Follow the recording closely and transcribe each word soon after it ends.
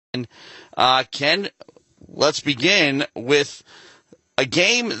Ken, let's begin with a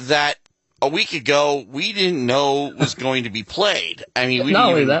game that a week ago we didn't know was going to be played. I mean, we Not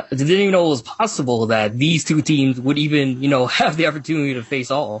only didn't that, they didn't even know it was possible that these two teams would even, have the opportunity to face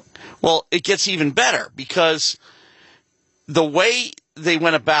off. Well, it gets even better because the way they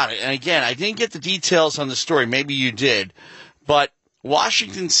went about it, and again, I didn't get the details on the story. Maybe you did, but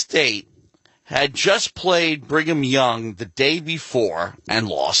Washington State had just played Brigham Young the day before and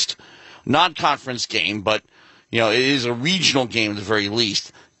lost. Non-conference game, but, it is a regional game at the very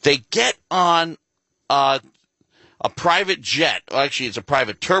least. They get on a private jet. Well, actually, it's a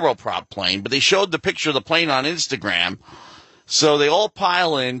private turboprop plane, but they showed the picture of the plane on Instagram. So they all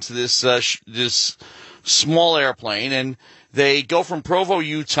pile into this small airplane, and they go from Provo,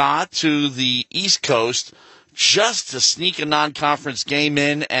 Utah to the East Coast just to sneak a non-conference game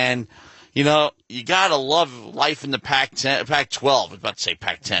in. And, you gotta love life in the Pac-12. I was about to say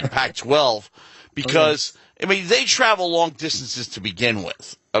Pac-10, Pac-12, because, they travel long distances to begin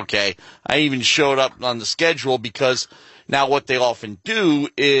with, okay? I even showed up on the schedule because now what they often do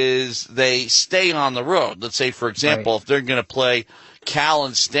is they stay on the road. Let's say, for example, if they're going to play Cal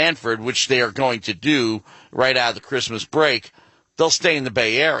and Stanford, which they are going to do right out of the Christmas break, they'll stay in the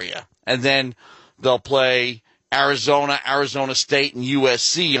Bay Area. And then they'll play Arizona, Arizona State, and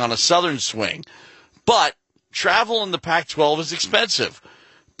USC on a southern swing. But travel in the Pac-12 is expensive.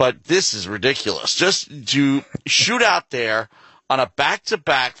 But this is ridiculous. Just to shoot out there on a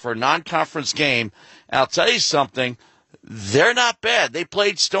back-to-back for a non-conference game, and I'll tell you something, they're not bad. They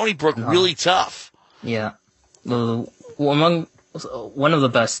played Stony Brook really tough. Yeah. Among one of the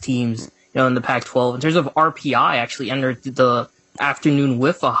best teams, in the Pac-12. In terms of RPI, actually entered the afternoon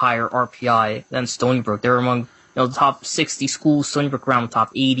with a higher RPI than Stony Brook. They were among the top 60 schools. Stony Brook around the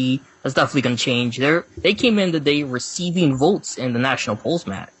top 80. That's definitely going to change. They came in the day receiving votes in the national polls,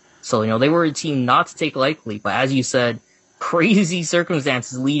 Matt. So, they were a team not to take lightly. But as you said, crazy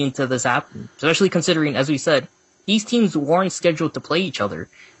circumstances leading to this happening. Especially considering, as we said, these teams weren't scheduled to play each other.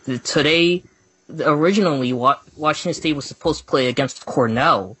 Today, originally, Washington State was supposed to play against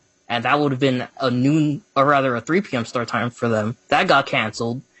Cornell, and that would have been a 3 p.m. start time for them. That got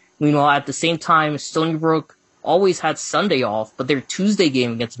canceled. Meanwhile, at the same time, Stony Brook always had Sunday off, but their Tuesday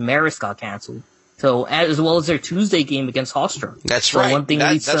game against Marist got canceled. So, as well as their Tuesday game against Hofstra. That's right. One thing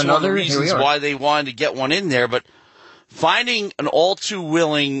leads to another. That's one of the reasons why they wanted to get one in there, but finding an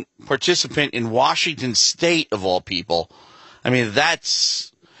all-too-willing participant in Washington State, of all people,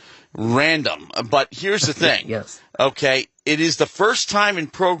 that's random. But here's the thing. Yes. Okay, it is the first time in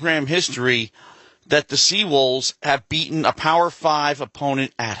program history that the Seawolves have beaten a Power 5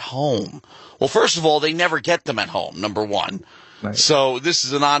 opponent at home. Well, first of all, they never get them at home, number one. Right. So this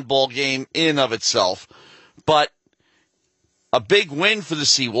is an oddball game in and of itself. But a big win for the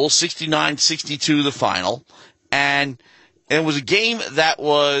Seawolves, 69-62 the final. And it was a game that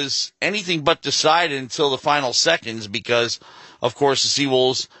was anything but decided until the final seconds because, of course, the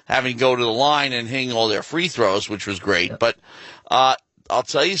Seawolves having to go to the line and hitting all their free throws, which was great. Yep. But I'll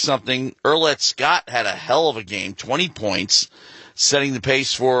tell you something. Erlette Scott had a hell of a game, 20 points, setting the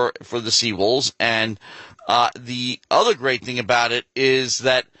pace for the Seawolves. And the other great thing about it is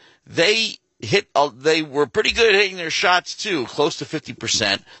that they were pretty good at hitting their shots too, close to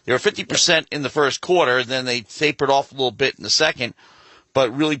 50%. They were 50% in the first quarter, then they tapered off a little bit in the second,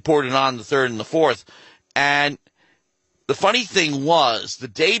 but really poured it on the third and the fourth. And the funny thing was, the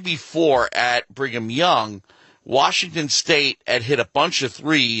day before at Brigham Young, Washington State had hit a bunch of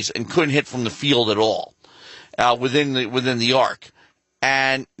threes and couldn't hit from the field at all within the arc.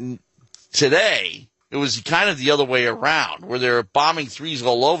 And today, it was kind of the other way around, where they were bombing threes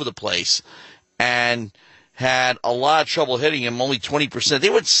all over the place and had a lot of trouble hitting him, only 20%. They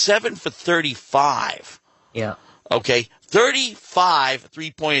went 7 for 35. Yeah. Okay, 35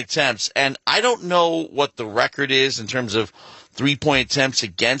 three-point attempts. And I don't know what the record is in terms of three-point attempts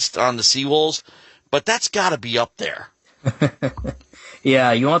against on the Seawolves, but that's got to be up there.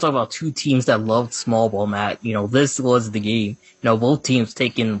 Yeah, you want to talk about two teams that loved small ball, Matt. This was the game. Both teams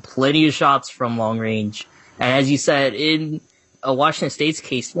taking plenty of shots from long range. And as you said, in Washington State's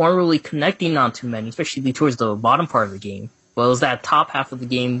case, weren't really connecting on too many, especially towards the bottom part of the game. But it was that top half of the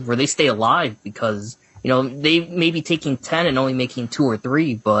game where they stay alive because, they may be taking 10 and only making 2 or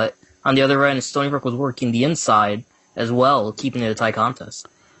 3. But on the other end, Stony Brook was working the inside as well, keeping it a tight contest.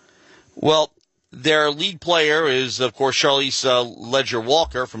 Well, their lead player is, of course, Charlize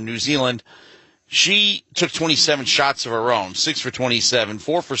Ledger-Walker from New Zealand. She took 27 shots of her own, 6 for 27,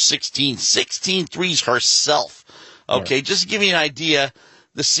 4 for 16, 16 threes herself. Okay, yeah. Just to give you an idea,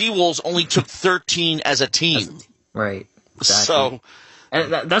 the Seawolves only took 13 as a team. Right. Exactly. So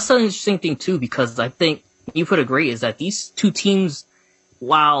And that's an interesting thing too, because I think you put it great, is that these two teams,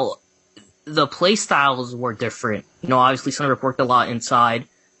 while the play styles were different, obviously Stony Brook worked a lot inside.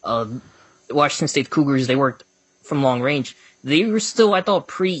 Washington State Cougars, they worked from long range. They were still, I thought,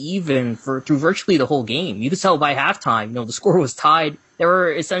 pretty even through virtually the whole game. You could tell by halftime, the score was tied. They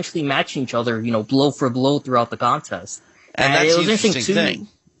were essentially matching each other, blow for blow throughout the contest. And that's it was the interesting interesting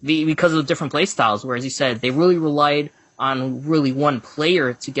thing. Because of the different play styles, where, as you said, they really relied on really one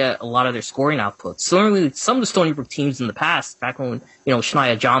player to get a lot of their scoring output. Similarly, some of the Stony Brook teams in the past, back when,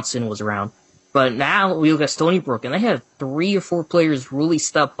 Shania Johnson was around. But now we look at Stony Brook, and they had 3 or 4 players really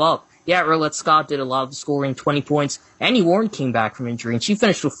step up. Yeah, Arlette Scott did a lot of the scoring, 20 points. Annie Warren came back from injury, and she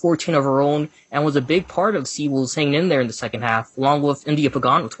finished with 14 of her own and was a big part of Seawolves hanging in there in the second half, along with India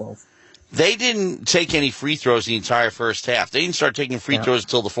Pagan with 12. They didn't take any free throws the entire first half. They didn't start taking free throws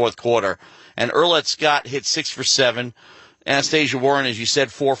until the fourth quarter. And Arlette Scott hit 6 for 7. Anastasia Warren, as you said,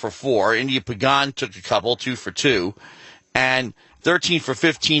 4 for 4. India Pagan took a couple, 2 for 2. And 13 for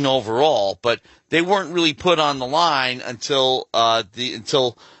 15 overall. But they weren't really put on the line until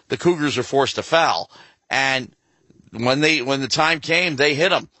the Cougars were forced to foul. And when the time came, they hit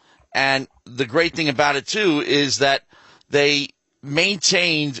them. And the great thing about it, too, is that they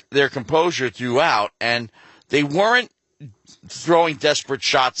maintained their composure throughout, and they weren't throwing desperate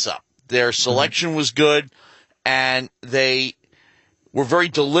shots up. Their selection was good, and they were very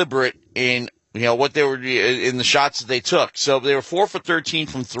deliberate in what they were in the shots that they took. So they were 4 for 13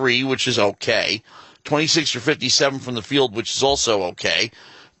 from 3, which is okay. 26 for 57 from the field, which is also okay.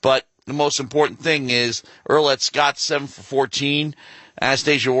 But the most important thing is Arlette Scott 7 for 14.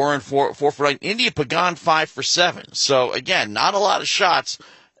 Anastasia Warren 4 for 9. India Pagan 5 for 7. So again, not a lot of shots.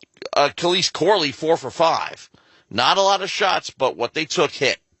 Khalees Corley 4 for 5. Not a lot of shots, but what they took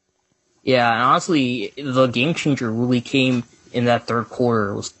hit. Yeah, and honestly, the game changer really came in that third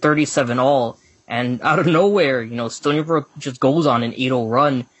quarter. It was 37-all, and out of nowhere, Stony Brook just goes on an 8-0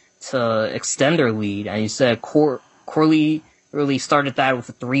 run to extend their lead. And you said Corley really started that with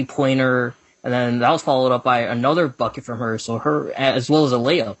a 3-pointer. And then that was followed up by another bucket from her, so her, as well as a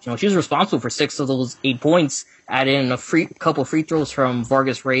layup. She was responsible for 6 of those 8 points, add in a couple free throws from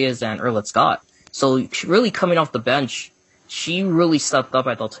Vargas Reyes and Arlette Scott. So she really coming off the bench, she really stepped up,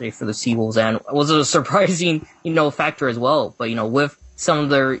 I thought, today for the Seawolves, and was a surprising, factor as well. But, with some of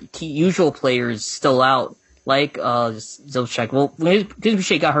their key usual players still out, like, Zilchek. Well,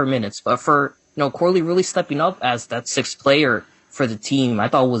 Gizbushe got her minutes, but for, Corley really stepping up as that 6th player for the team, I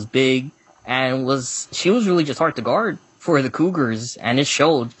thought was big. And she was really just hard to guard for the Cougars, and it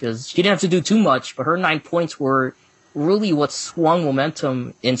showed, because she didn't have to do too much, but her 9 points were really what swung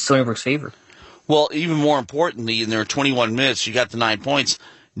momentum in Stony Brook's favor. Well, even more importantly, in their 21 minutes, you got the 9 points.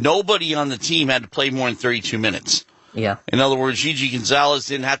 Nobody on the team had to play more than 32 minutes. Yeah. In other words, Gigi Gonzalez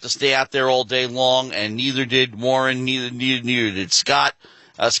didn't have to stay out there all day long, and neither did Warren, neither did Scott.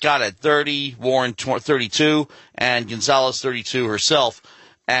 Scott had 30, Warren 32, and Gonzalez 32 herself.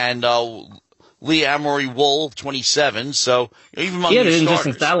 And Leah Amory Wool, 27. So even among your starters. An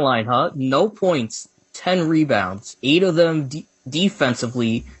interesting stat line, huh? No points, 10 rebounds, 8 of them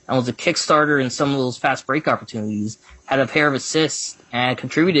defensively, and was a kickstarter in some of those fast break opportunities. Had a pair of assists and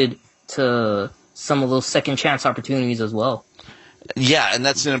contributed to some of those second chance opportunities as well. Yeah, and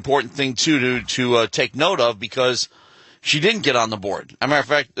that's an important thing too to take note of, because she didn't get on the board. As a matter of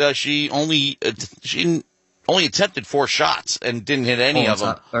fact, she only attempted 4 shots and didn't hit any of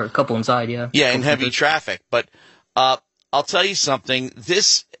them. Or a couple inside, yeah. Yeah, in heavy traffic. But I'll tell you something.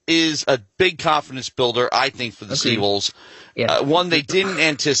 This is a big confidence builder, I think, for the Seawolves. Yeah. One they didn't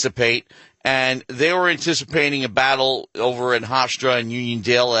anticipate, and they were anticipating a battle over in Hofstra and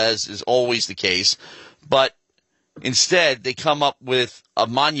Uniondale, as is always the case. But instead, they come up with a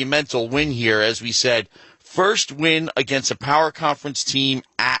monumental win here, as we said. First win against a power conference team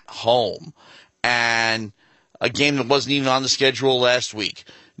at home. And a game that wasn't even on the schedule last week.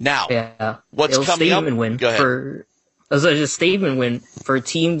 Now, what's coming up? It was a statement win for a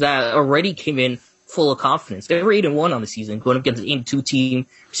team that already came in full of confidence. They were 8-1 on the season, going up against an 82 team,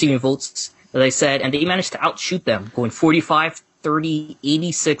 receiving votes, as I said, and they managed to outshoot them, going 45, 30,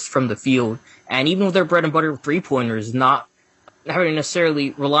 86 from the field. And even with their bread and butter 3-pointers, not having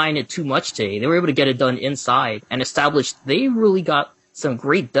necessarily relying it too much today, they were able to get it done inside and established they really got some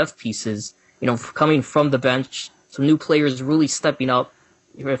great depth pieces, coming from the bench, some new players really stepping up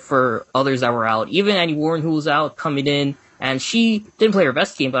for others that were out. Even Annie Warren, who was out, coming in, and she didn't play her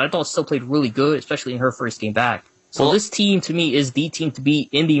best game, but I thought still played really good, especially in her first game back. So this team, to me, is the team to beat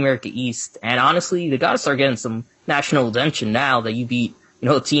in the America East. And honestly, they got to start getting some national attention now that you beat,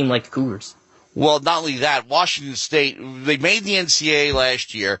 a team like the Cougars. Well, not only that, Washington State, they made the NCAA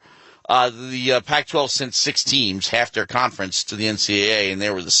last year. The Pac-12 sent 6 teams, half their conference, to the NCAA, and they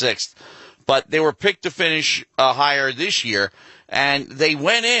were the 6th. But they were picked to finish higher this year, and they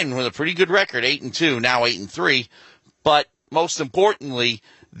went in with a pretty good record, 8-2, now 8-3. But most importantly,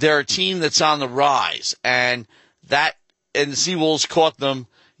 they're a team that's on the rise, and the Seawolves caught them,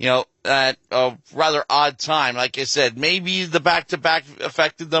 at a rather odd time. Like I said, maybe the back-to-back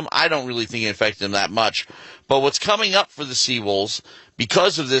affected them. I don't really think it affected them that much. But what's coming up for the Seawolves,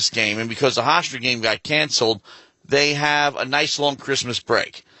 because of this game and because the Hofstra game got canceled, they have a nice long Christmas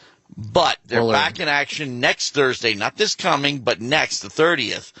break. But they're back in action next Thursday, not this coming, but next, the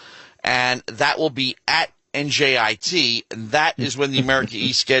 30th. And that will be at NJIT, and that is when the America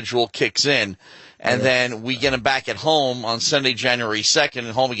East schedule kicks in. And then we get them back at home on Sunday, January 2nd,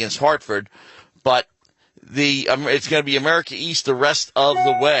 at home against Hartford. But it's going to be America East the rest of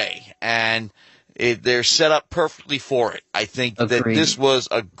the way, and they're set up perfectly for it. I think that this was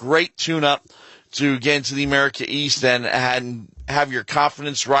a great tune-up to get into the America East and have your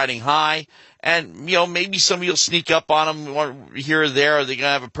confidence riding high. And, maybe somebody will sneak up on them here or there. Are they going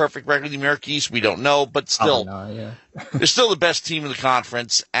to have a perfect record in the America East? We don't know. But still, they're still the best team in the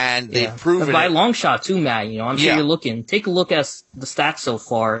conference, and they've proven by it. a long shot, too, Matt. I'm sure you're looking. Take a look at the stats so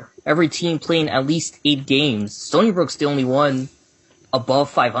far. Every team playing at least 8 games. Stony Brook's the only one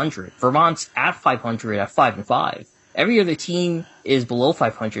above 500. Vermont's at 500 at 5-5. Every other team is below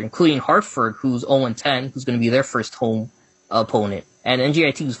 500, including Hartford, who's 0-10, who's going to be their first home opponent, and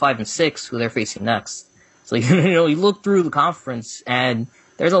NJIT, who's 5-6, who they're facing next. So, you look through the conference, and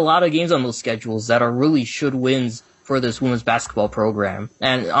there's a lot of games on those schedules that are really should wins for this women's basketball program.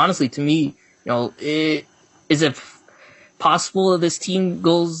 And honestly, to me, is it possible that this team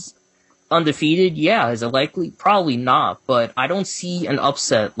goes undefeated? Yeah. Is it likely? Probably not. But I don't see an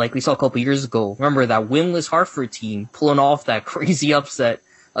upset like we saw a couple years ago. Remember that winless Hartford team pulling off that crazy upset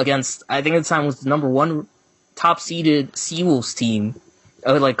against, I think at the time was the number 1 top-seeded Seawolves team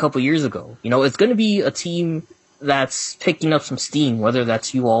like a couple years ago. It's going to be a team that's picking up some steam, whether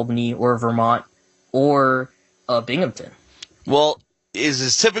that's UAlbany or Vermont or Binghamton. Well,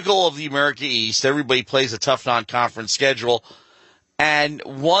 is typical of the America East. Everybody plays a tough non-conference schedule. And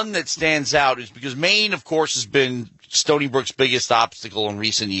one that stands out is because Maine, of course, has been Stony Brook's biggest obstacle in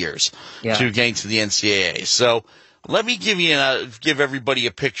recent years to getting to the NCAA. So let me give everybody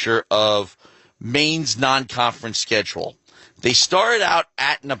a picture of Maine's non-conference schedule. They started out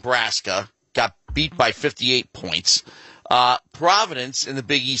at Nebraska, got beat by 58 points. Providence in the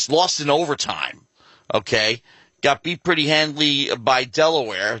Big East lost in overtime. Got beat pretty handily by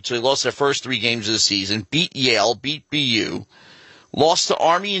Delaware, so they lost their first 3 games of the season. Beat Yale, beat BU. Lost to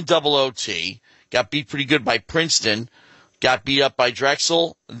Army in double OT. Got beat pretty good by Princeton. Got beat up by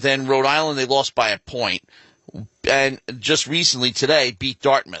Drexel. Then Rhode Island, they lost by a point. And just recently, today, beat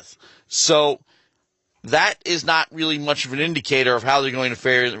Dartmouth. So that is not really much of an indicator of how they're going to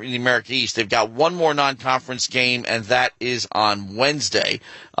fare in the America East. They've got one more non-conference game, and that is on Wednesday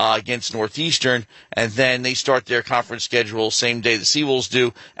against Northeastern. And then they start their conference schedule same day the Seawolves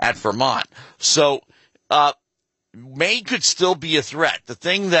do at Vermont. So Maine could still be a threat. The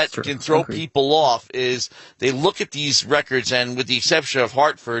thing that can throw people off is they look at these records, and with the exception of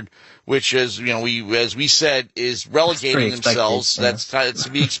Hartford, which is, as we said, is relegating themselves. That's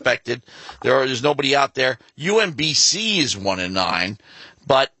to be expected. There's nobody out there. UMBC is 1-9,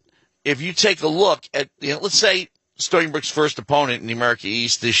 but if you take a look at, let's say Stony Brook's first opponent in the America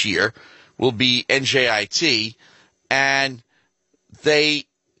East this year will be NJIT, and they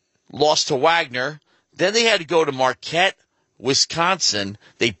lost to Wagner. Then they had to go to Marquette, Wisconsin.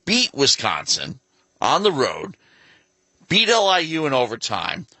 They beat Wisconsin on the road, beat LIU in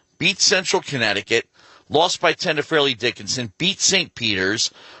overtime, beat Central Connecticut, lost by 10 to Fairleigh Dickinson, beat St. Peter's,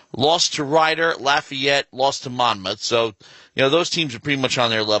 lost to Ryder, Lafayette, lost to Monmouth. So, those teams are pretty much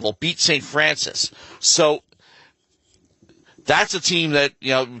on their level. Beat St. Francis. So that's a team that,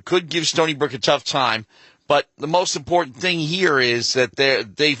 could give Stony Brook a tough time. But the most important thing here is that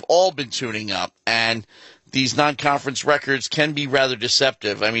they've all been tuning up, and these non-conference records can be rather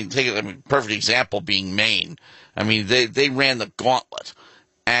deceptive. Take a perfect example being Maine. They ran the gauntlet.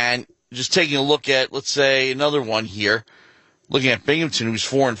 And just taking a look at, let's say, another one here, looking at Binghamton, who's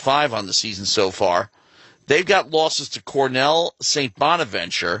 4-5 on the season so far. They've got losses to Cornell, St.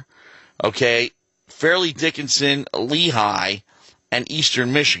 Bonaventure, Fairleigh Dickinson, Lehigh, and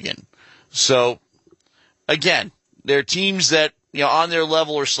Eastern Michigan. So, again, they're teams that, on their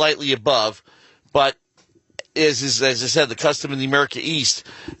level or slightly above, but as I said, the custom in the America East,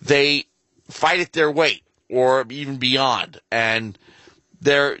 they fight at their weight or even beyond. And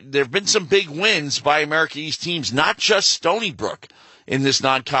there have been some big wins by America East teams, not just Stony Brook in this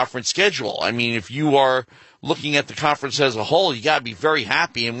non-conference schedule. I mean, if you are looking at the conference as a whole, you got to be very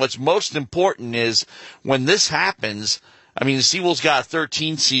happy. And what's most important is when this happens, I mean, the Seawolves got a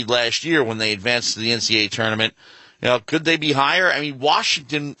 13 seed last year when they advanced to the NCAA tournament. You know, could they be higher? I mean,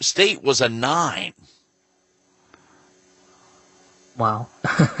 Washington State was a 9. Wow.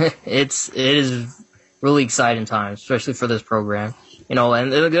 It is really exciting times, especially for this program. You know,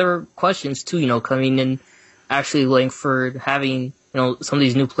 and there are questions too, you know, coming in, actually Langford having, you know, some of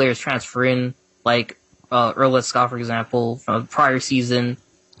these new players transfer in, like Earl Scott, for example, from the prior season.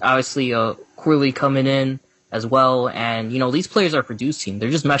 Obviously, Corley coming in as well. And, you know, these players are producing. They're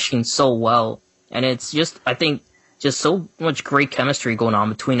just meshing so well. And it's just, I think, just so much great chemistry going on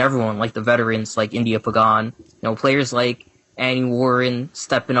between everyone, like the veterans, like India Pagan, you know, players like Annie Warren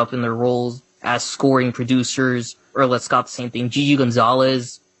stepping up in their roles as scoring producers. Earl Scott, the same thing. Gigi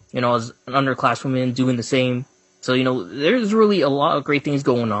Gonzalez, you know, as an underclasswoman doing the same. So, you know, there's really a lot of great things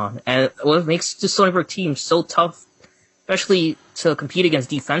going on. And what makes the Stony Brook team so tough, especially to compete against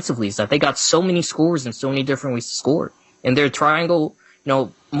defensively, is that they got so many scores and so many different ways to score. And their triangle, you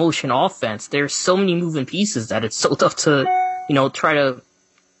know, motion offense, there's so many moving pieces that it's so tough to, you know, try to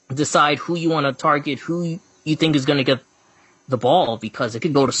decide who you want to target, who you think is going to get the ball, because it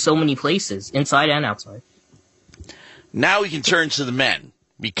could go to so many places, inside and outside. Now we can turn to the men,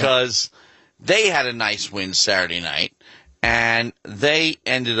 because they had a nice win Saturday night, and they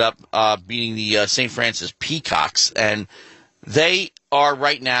ended up beating the St. Francis Peacocks, and they are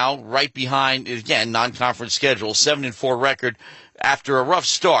right now right behind, again, non-conference schedule, 7-4 record after a rough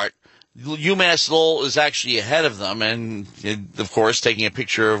start. UMass Lowell is actually ahead of them, and, of course, taking a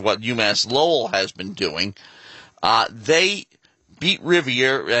picture of what UMass Lowell has been doing. They beat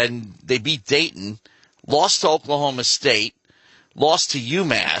Rivier, and they beat Dayton, lost to Oklahoma State, lost to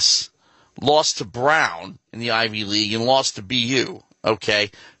UMass, lost to Brown in the Ivy League, and lost to BU.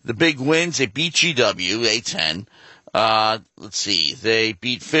 Okay, the big wins, they beat GW, A-10. Let's see, they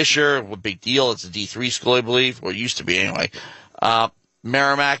beat Fisher, what big deal, it's a D3 school, I believe, or it used to be anyway.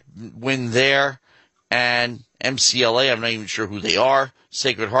 Merrimack win there, and MCLA, I'm not even sure who they are.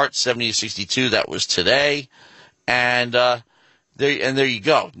 Sacred Heart, 70-62, that was today. And there you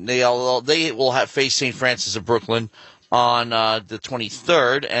go. They will have faced St. Francis of Brooklyn on the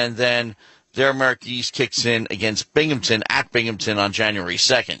 23rd, and then their America East kicks in against Binghamton at Binghamton on January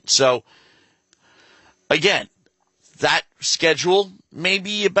 2nd. So, again, that schedule may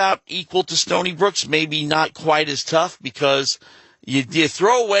be about equal to Stony Brook's, maybe not quite as tough, because you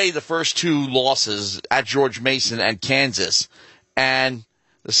throw away the first 2 losses at George Mason and Kansas, and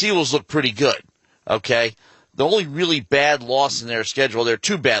the Seawolves look pretty good, okay? The only really bad loss in their schedule, there are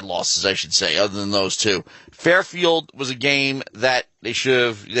 2 bad losses, I should say, other than those 2. Fairfield was a game that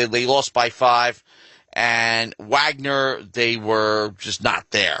they lost by 5, and Wagner, they were just not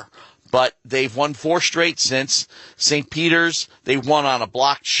there. But they've won 4 straight since. St. Peter's, they won on a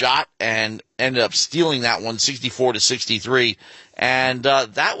blocked shot and ended up stealing that one 64-63. And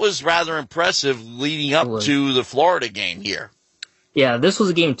that was rather impressive leading up to the Florida game here. Yeah, this was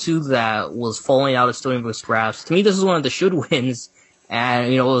a game, too, that was falling out of Stony Brook's grasp. To me, this was one of the should wins,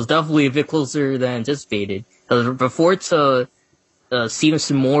 and, you know, it was definitely a bit closer than anticipated. Because before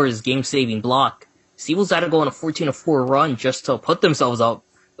Stevenson Moore's game-saving block, Seawolves had to go on a 14-4 run just to put themselves up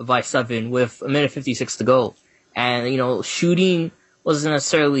by 7 with 1:56 to go. And, you know, shooting wasn't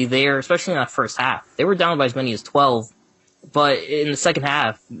necessarily there, especially in that first half. They were down by as many as 12. But in the second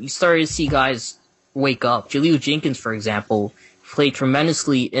half, you started to see guys wake up. Jaleel Jenkins, for example, played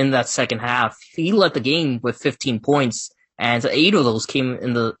tremendously in that second half. He led the game with 15 points, and 8 of those came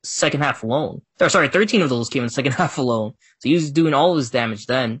in the second half alone. 13 of those came in the second half alone. So he was doing all of his damage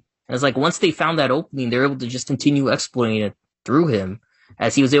then. And it's like once they found that opening, they were able to just continue exploiting it through him,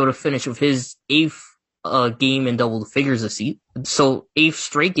 as he was able to finish with his 8th game in double figures this season. So 8th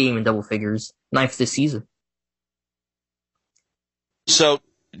straight game in double figures, 9th this season. So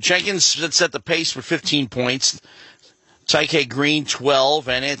Jenkins set the pace with 15 points. Tyke Green 12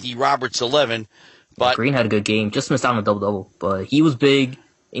 and Anthony Roberts 11. But Green had a good game, just missed out on a double-double, but he was big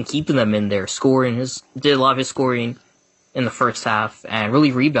in keeping them in there, did a lot of his scoring in the first half and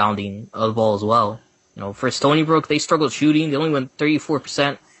really rebounding the ball as well. You know, for Stony Brook, they struggled shooting. They only went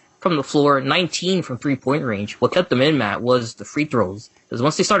 34% from the floor, 19 from three-point range. What kept them in, Matt, was the free throws. Because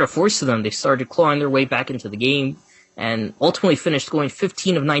once they started forcing them, they started clawing their way back into the game and ultimately finished scoring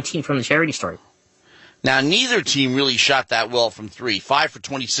 15 of 19 from the charity stripe. Now, neither team really shot that well from 3. 5 for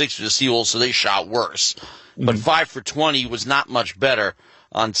 26 for the Seawolves, so they shot worse. But 5 for 20 was not much better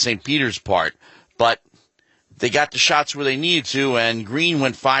on St. Peter's part. But they got the shots where they needed to, and Green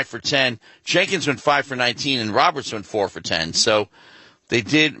went 5 for 10, Jenkins went 5 for 19, and Roberts went 4 for 10. So they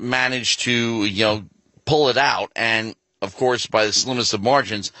did manage to, pull it out, and of course by the slimmest of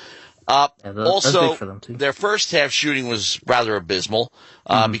margins. That's big for them too. Their first half shooting was rather abysmal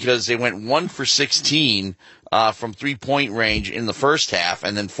because they went 1 for 16 from 3-point range in the first half,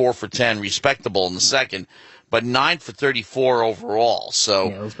 and then 4 for 10 respectable in the second, but 9 for 34 overall. So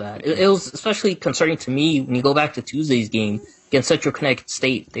yeah, it was bad. It was especially concerning to me when you go back to Tuesday's game against Central Connecticut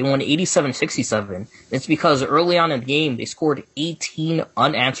State. They won 87-67. It's because early on in the game they scored 18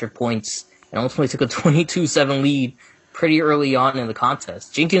 unanswered points and ultimately took a 22-7 lead pretty early on in the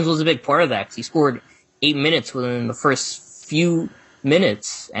contest. Jenkins was a big part of that because he scored 8 minutes within the first few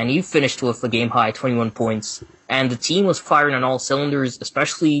minutes, and he finished with a game-high 21 points. And the team was firing on all cylinders,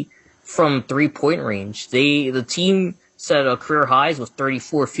 especially from 3-point range. The team set a career highs with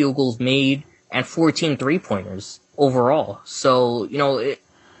 34 field goals made and 14 3-pointers overall. So,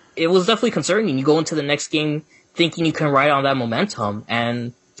 it was definitely concerning. You go into the next game thinking you can ride on that momentum,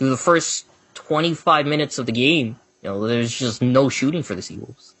 and through the first 25 minutes of the game, there's just no shooting for the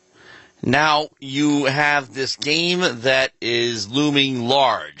Seawolves. Now you have this game that is looming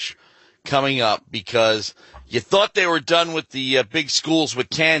large coming up because you thought they were done with the big schools with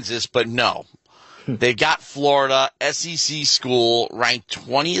Kansas, but no. They've got Florida, SEC school, ranked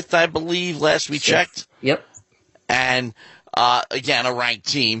 20th, I believe, last we checked. Yep. And, again, a ranked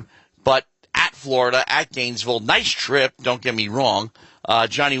team, but at Florida, at Gainesville, nice trip, don't get me wrong.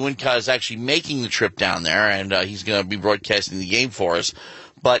 Johnny Wincott is actually making the trip down there, and he's going to be broadcasting the game for us.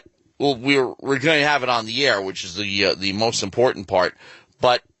 But we're going to have it on the air, which is the most important part.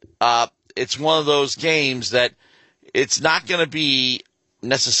 But it's one of those games that it's not going to be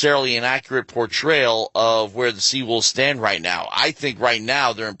necessarily an accurate portrayal of where the Seawolves stand right now. I think right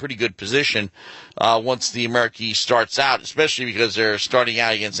now they're in pretty good position once the America East starts out, especially because they're starting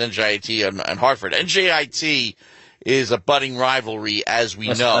out against NJIT and Hartford. NJIT is a budding rivalry, as we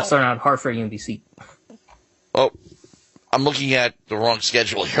know. Let's start out Hartford UMBC. Oh, I'm looking at the wrong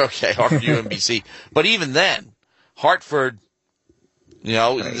schedule here. Okay, Hartford UMBC. But even then, Hartford,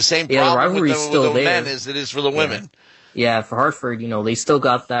 the same problem with the men as it is for the women. Yeah, for Hartford, they still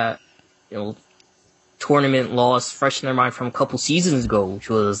got that, tournament loss fresh in their mind from a couple seasons ago,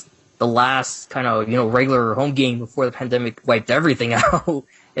 which was the last kind of, regular home game before the pandemic wiped everything out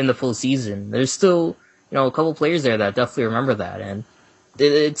in the postseason. There's still, a couple players there that definitely remember that. And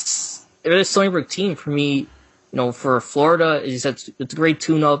it's a Stony Brook team for me, for Florida, it's a great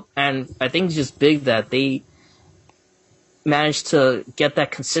tune-up. And I think it's just big that they managed to get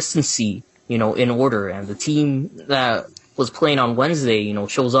that consistency, in order. And the team that was playing on Wednesday,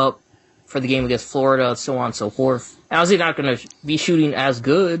 shows up for the game against Florida, so on and so forth. And obviously not going to be shooting as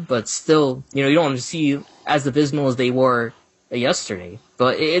good, but still, you don't want to see as abysmal as they were yesterday.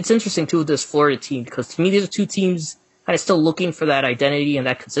 But it's interesting, too, with this Florida team, because to me, these are two teams kind of still looking for that identity and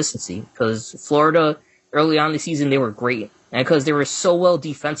that consistency. Because Florida, early on in the season, they were great. And because they were so well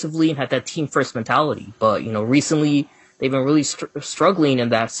defensively and had that team-first mentality. But, recently, they've been really struggling in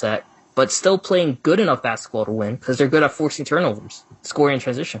that set, but still playing good enough basketball to win, because they're good at forcing turnovers, scoring in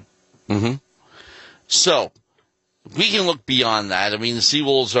transition. Mm-hmm. So, we can look beyond that. I mean, the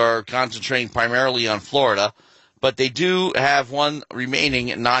Seawolves are concentrating primarily on Florida, but they do have one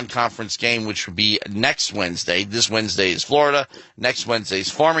remaining non-conference game, which would be next Wednesday. This Wednesday is Florida. Next Wednesday is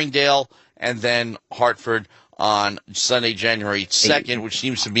Farmingdale, and then Hartford on Sunday, January 2nd, which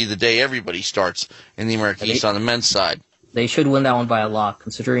seems to be the day everybody starts in the America East on the men's side. They should win that one by a lot,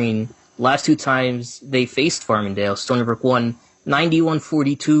 considering last two times they faced Farmingdale, Stony Brook won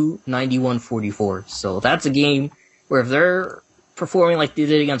 91-42, 91-44. So that's a game where if they're performing like they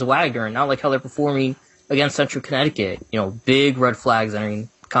did against Wagner, and not like how they're performing against Central Connecticut, big red flags entering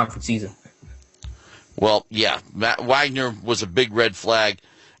conference season. Well, yeah, Wagner was a big red flag,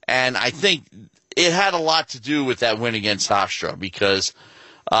 and I think it had a lot to do with that win against Hofstra, because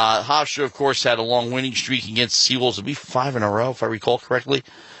Hofstra, of course, had a long winning streak against the Seawolves. It'd be 5 in a row, if I recall correctly.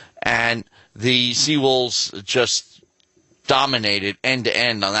 And the Seawolves just dominated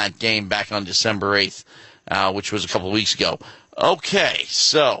end-to-end on that game back on December 8th, which was a couple of weeks ago. Okay,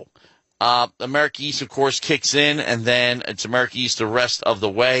 so America East, of course, kicks in, and then it's America East the rest of the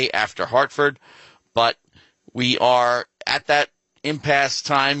way after Hartford. But we are at that impasse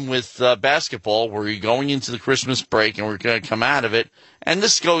time with basketball, where we're going into the Christmas break, and we're going to come out of it. And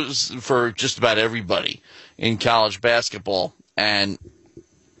this goes for just about everybody in college basketball. And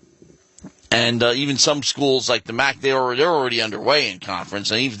even some schools like the MAC, they're already underway in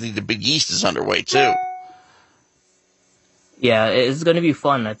conference, and even the Big East is underway too. Yeah, it's going to be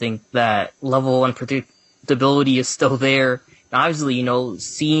fun. I think that level one unpredictability is still there. And obviously,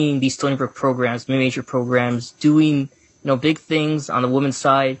 seeing these Stony Brook programs, mid-major programs, doing, big things on the women's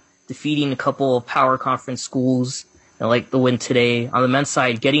side, defeating a couple of power conference schools, like the win today. On the men's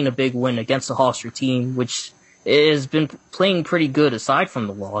side, getting a big win against the Hofstra team, which has been playing pretty good aside from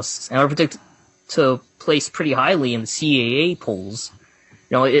the loss. And are predicted to place pretty highly in the CAA polls.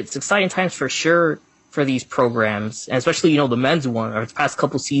 It's exciting times for sure for these programs, and especially, the men's one, or the past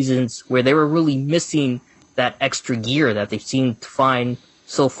couple seasons where they were really missing that extra gear that they've seemed to find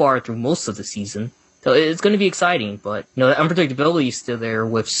so far through most of the season. So it's going to be exciting, but, the unpredictability is still there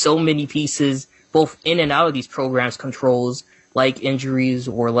with so many pieces, both in and out of these programs' controls, like injuries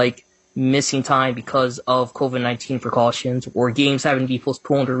or like missing time because of COVID-19 precautions, or games having to be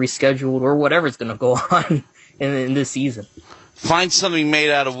postponed or rescheduled, or whatever's going to go on in this season. Find something made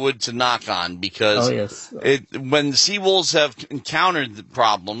out of wood to knock on, because when the Seawolves have encountered the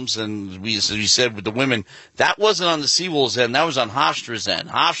problems, and as you said with the women, that wasn't on the Seawolves' end, that was on Hofstra's end.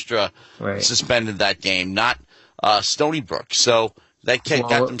 Hofstra suspended that game, not Stony Brook. So that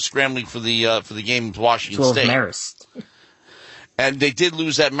got them scrambling for the game with Washington State. Marist. And they did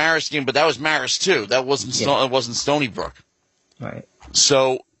lose that Marist game, but that was Marist too. That wasn't it wasn't Stony Brook. Right.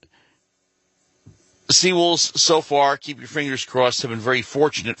 So the Seawolves, so far, keep your fingers crossed, have been very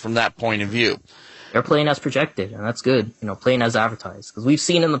fortunate from that point of view. They're playing as projected, and that's good. Playing as advertised. Because we've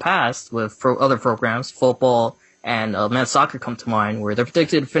seen in the past with other programs, football and men's soccer come to mind, where they're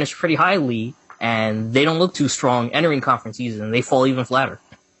predicted to finish pretty highly, and they don't look too strong entering conference season. They fall even flatter.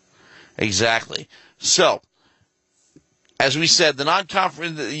 Exactly. So, as we said, the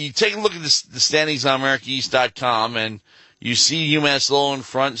non-conference, you take a look at the standings on AmericaEast.com, and you see UMass Lowell in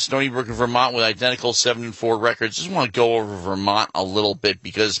front, Stony Brook and Vermont with identical 7-4 records. Just want to go over Vermont a little bit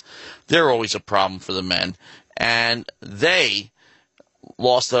because they're always a problem for the men. And they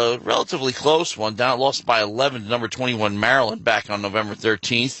lost a relatively close one, lost by 11 to number 21 Maryland back on November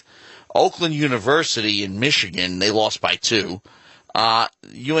 13th. Oakland University in Michigan, they lost by 2.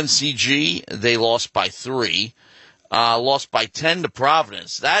 UNCG, they lost by 3. Lost by 10 to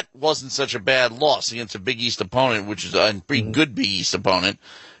Providence. That wasn't such a bad loss against a Big East opponent, which is a pretty good Big East opponent,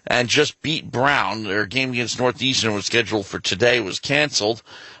 and just beat Brown. Their game against Northeastern was scheduled for today, was canceled.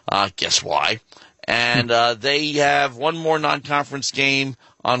 Guess why? And they have one more non-conference game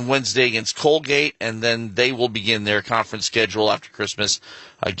on Wednesday against Colgate, and then they will begin their conference schedule after Christmas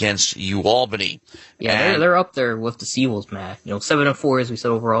against UAlbany. Yeah, they're up there with the Seawolves, Matt. 7-4 as we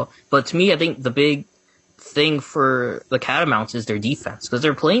said overall. But to me, I think the big thing for the Catamounts is their defense, because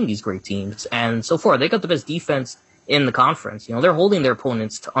they're playing these great teams, and so far they got the best defense in the conference. They're holding their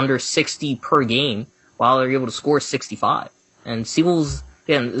opponents to under 60 per game while they're able to score 65. And Seawolves,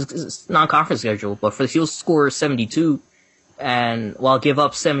 again, it's non-conference schedule, but for the Seawolves to score 72 and while give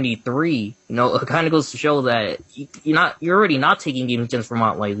up 73, it kind of goes to show that you're already not taking games against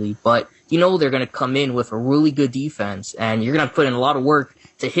Vermont lightly, but they're going to come in with a really good defense, and you're going to put in a lot of work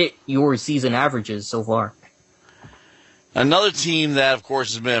to hit your season averages so far. Another team that, of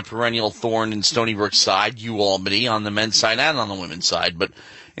course, has been a perennial thorn in Stony Brook's side, UAlbany, on the men's side and on the women's side, but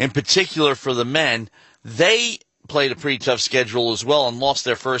in particular for the men, they played a pretty tough schedule as well and lost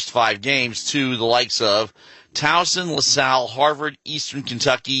their first 5 games to the likes of Towson, LaSalle, Harvard, Eastern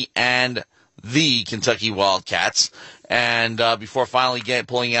Kentucky, and the Kentucky Wildcats. And before finally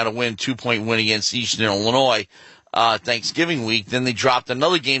pulling out a 2-point win against Eastern Illinois Thanksgiving week, then they dropped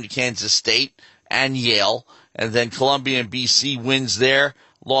another game to Kansas State and Yale, and then Columbia and BC wins there,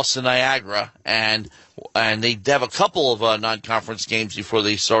 lost to Niagara, and they have a couple of non-conference games before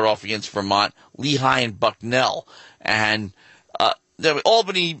they start off against Vermont, Lehigh and Bucknell. And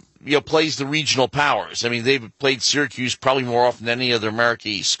Albany plays the regional powers. I mean, they've played Syracuse probably more often than any other America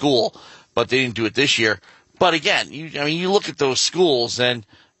East school, but they didn't do it this year. But again, you look at those schools, and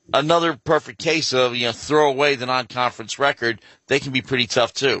another perfect case of, throw away the non-conference record, they can be pretty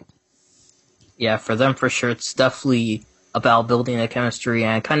tough too. Yeah, for them for sure, it's definitely about building that chemistry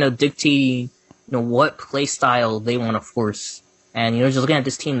and kind of dictating, what play style they want to force. And, just looking at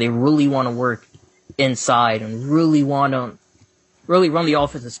this team, they really want to work inside and really want to run the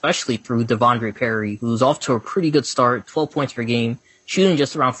offense, especially through Devondre Perry, who's off to a pretty good start, 12 points per game, shooting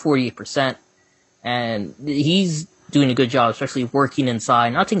just around 48%. And he's doing a good job, especially working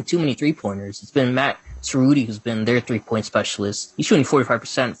inside, not taking too many three-pointers. It's been Matt Cerruti who's been their three-point specialist. He's shooting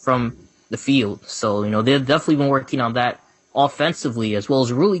 45% from the field. So, they've definitely been working on that offensively, as well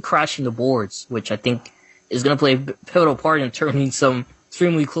as really crashing the boards, which I think is going to play a pivotal part in turning some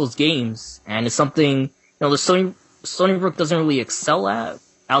extremely close games. And it's something, the Stony Brook doesn't really excel at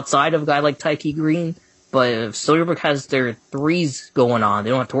outside of a guy like Tyke Green. But if Stony Brook has their threes going on, they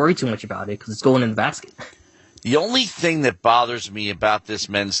don't have to worry too much about it because it's going in the basket. The only thing that bothers me about this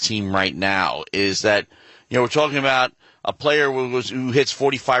men's team right now is that, we're talking about a player who hits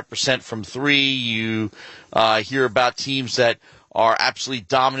 45% from three. You hear about teams that are absolutely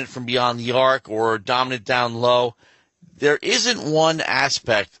dominant from beyond the arc or dominant down low. There isn't one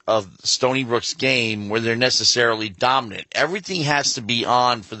aspect of Stony Brook's game where they're necessarily dominant. Everything has to be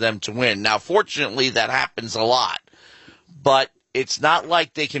on for them to win. Now, fortunately, that happens a lot, but it's not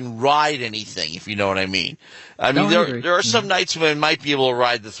like they can ride anything, if you know what I mean. I mean, there are some nights when they might be able to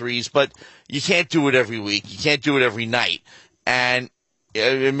ride the threes, but you can't do it every week. You can't do it every night. And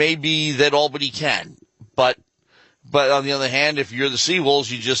it may be that Albany can, but on the other hand, if you're the Seawolves,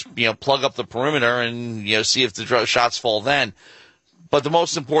 you just, plug up the perimeter and, see if the shots fall then. But the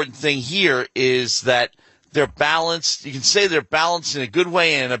most important thing here is that they're balanced. You can say they're balanced in a good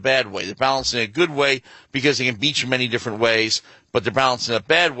way and in a bad way. They're balanced in a good way because they can beat you many different ways, but they're balanced in a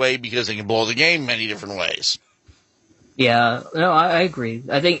bad way because they can blow the game many different ways. Yeah, no, I agree.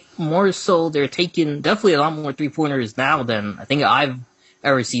 I think more so they're taking definitely a lot more three-pointers now than I think I've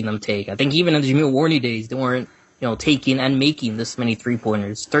ever seen them take. I think even in the Jamil Warney days, they weren't taking and making this many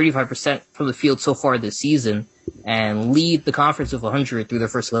three-pointers. 35% from the field so far this season, and lead the conference with 100 through their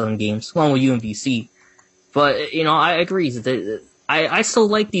first 11 games, along with UMBC. But, I agree. I still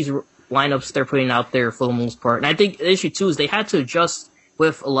like these lineups they're putting out there for the most part. And I think the issue, too, is they had to adjust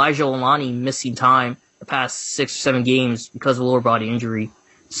with Elijah Olani missing time the past 6 or 7 games because of lower body injury.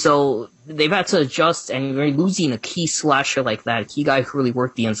 So they've had to adjust, and they're losing a key slasher like that, a key guy who really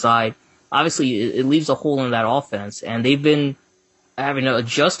worked the inside. Obviously, it leaves a hole in that offense, and they've been having to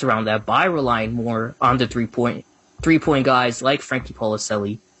adjust around that by relying more on the three-point guys like Frankie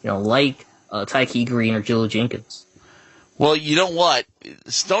Policelli, like Tyke Green or Jill Jenkins. Well, you know what?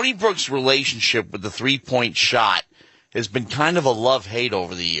 Stony Brook's relationship with the three-point shot has been kind of a love-hate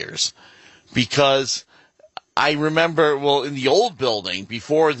over the years, because I remember, in the old building,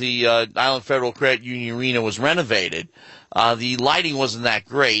 before the Island Federal Credit Union Arena was renovated, the lighting wasn't that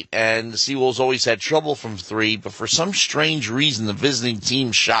great, and the Seawolves always had trouble from three, but for some strange reason, the visiting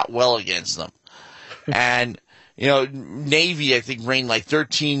team shot well against them. And, Navy, I think, rained like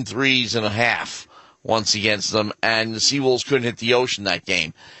 13 threes and a half once against them, and the Seawolves couldn't hit the ocean that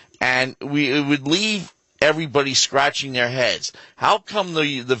game. And it would leave everybody scratching their heads. How come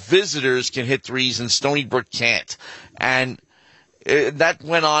the visitors can hit threes and Stony Brook can't? And that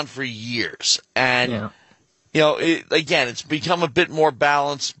went on for years. And, again, it's become a bit more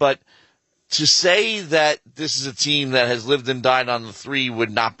balanced, but to say that this is a team that has lived and died on the three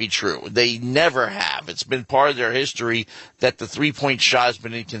would not be true. They never have. It's been part of their history that the three-point shot has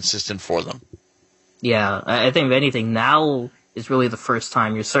been inconsistent for them. Yeah, I think if anything, now is really the first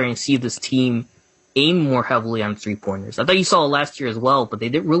time you're starting to see this team aim more heavily on three-pointers. I thought you saw it last year as well, but they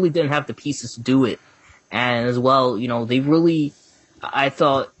really didn't have the pieces to do it. And as well, they really, I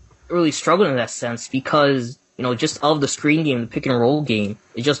thought, really struggled in that sense because, just of the screen game, the pick and roll game,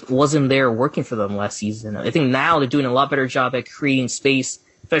 it just wasn't there working for them last season. I think now they're doing a lot better job at creating space,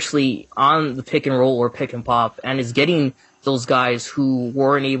 especially on the pick and roll or pick and pop, and is getting those guys who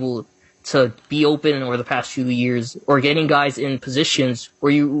weren't able to be open over the past few years, or getting guys in positions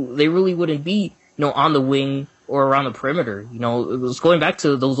where they really wouldn't be, on the wing or around the perimeter. It was going back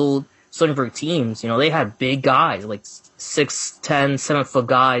to those old Stony Brook teams. They had big guys, like 6'10", 7-foot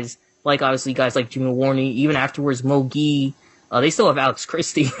guys, like obviously guys like Jimmy Warney, even afterwards Mo Gee. They still have Alex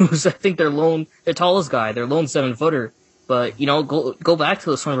Christie, who's I think their tallest guy, their lone 7-footer. But, go back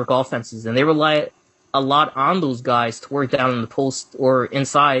to the Stony Brook offenses, and they rely a lot on those guys to work down in the post or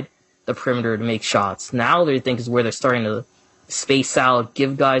inside the perimeter to make shots. Now they think is where they're starting to space out,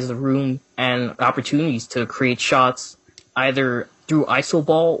 give guys the room and opportunities to create shots either through iso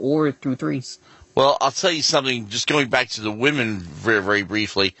ball or through threes. Well, I'll tell you something, just going back to the women very, very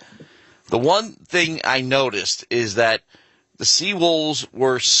briefly. The one thing I noticed is that the Seawolves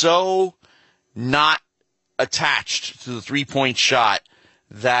were so not attached to the three-point shot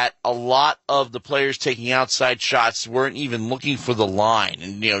that a lot of the players taking outside shots weren't even looking for the line.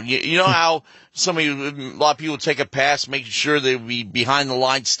 And, you know how a lot of people take a pass, making sure they would be behind the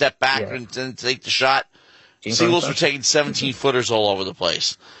line, step back, and then take the shot? Seawolves were taking 17-footers all over the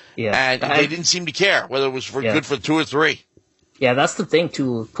place. Yeah. And they didn't seem to care whether it was good for 2 or 3. Yeah, that's the thing,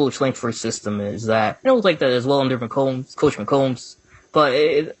 too, with Coach Langford's system is that, it was like that as well under Coach McCombs.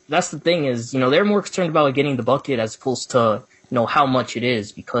 But that's the thing is, they're more concerned about getting the bucket as opposed to, how much it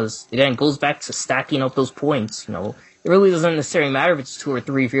is, because again, it goes back to stacking up those points. It really doesn't necessarily matter if it's 2 or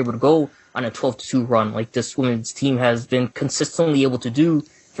 3 if you're able to go on a 12-2 run like this women's team has been consistently able to do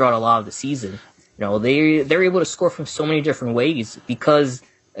throughout a lot of the season. they're able to score from so many different ways because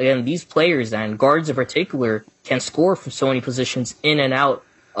again, these players and guards in particular can score from so many positions in and out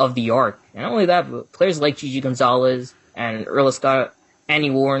of the arc. And not only that, but players like Gigi Gonzalez and Earl Scott, Annie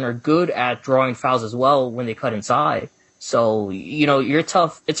Warren are good at drawing fouls as well when they cut inside. So, you're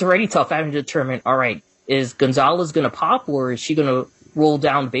tough. It's already tough having to determine, all right, is Gonzalez going to pop or is she going to roll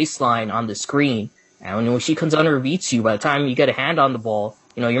down the baseline on the screen? And when she comes under or beats you, by the time you get a hand on the ball,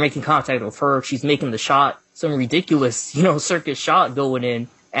 you're making contact with her. She's making the shot, some ridiculous, circus shot going in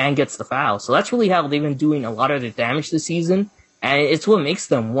and gets the foul. So that's really how they've been doing a lot of the damage this season. And it's what makes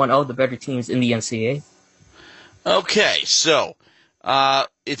them one of the better teams in the NCAA. Okay, so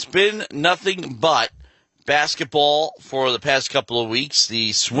it's been nothing but basketball for the past couple of weeks.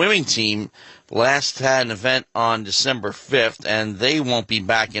 The swimming team last had an event on December 5th, and they won't be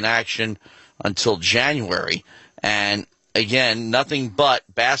back in action until January. And again, nothing but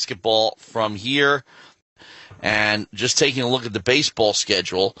basketball from here. And just taking a look at the baseball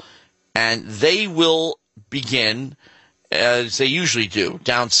schedule, and they will begin, as they usually do,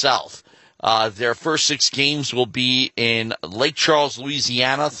 down south. Their first 6 games will be in Lake Charles,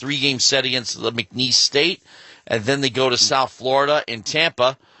 Louisiana, 3-game set against the McNeese State, and then they go to South Florida in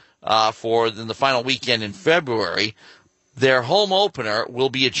Tampa for the final weekend in February. Their home opener will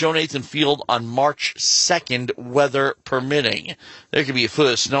be at Joe Nathan Field on March 2nd, weather permitting. There could be a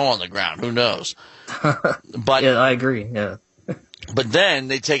foot of snow on the ground. Who knows? But yeah, I agree. Yeah. But then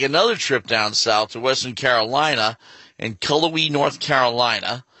they take another trip down south to Western Carolina and Cullowhee, North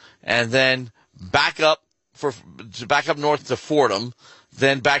Carolina, and then back up north to Fordham,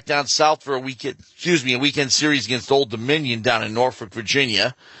 then back down south for a weekend series against Old Dominion down in Norfolk,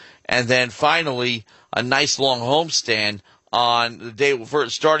 Virginia, and then finally a nice long homestand on the day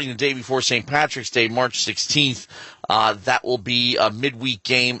starting the day before St. Patrick's Day, March 16th. That will be a midweek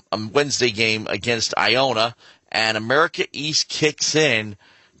game, a Wednesday game against Iona, and America East kicks in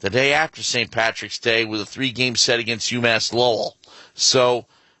the day after St. Patrick's Day with a 3-game set against UMass Lowell. So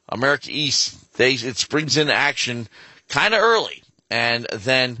America East, it springs into action kind of early, and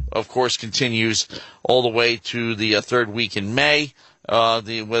then, of course, continues all the way to the third week in May.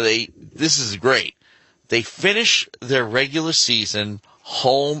 This is great. They finish their regular season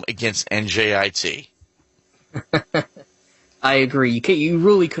home against NJIT. I agree. You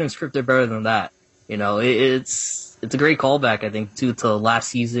really couldn't script it better than that. It's a great callback, I think, to last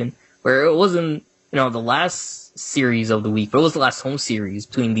season, where it wasn't, the last series of the week, but it was the last home series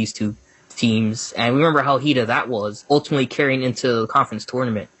between these two teams. And we remember how heated that was, ultimately carrying into the conference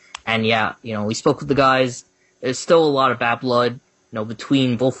tournament. And yeah, we spoke with the guys. There's still a lot of bad blood,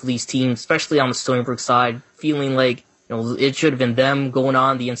 between both of these teams, especially on the Stony Brook side, feeling like, it should have been them going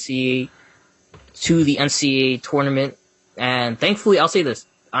on the NCAA to the NCAA tournament. And thankfully, I'll say this,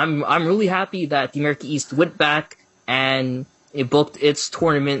 I'm really happy that the America East went back and it booked its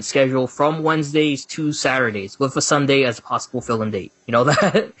tournament schedule from Wednesdays to Saturdays with a Sunday as a possible fill-in date.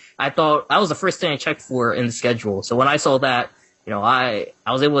 That I thought that was the first thing I checked for in the schedule. So when I saw that, I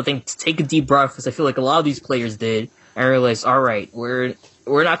was able to take a deep breath, because I feel like a lot of these players did, and realized, all right, we're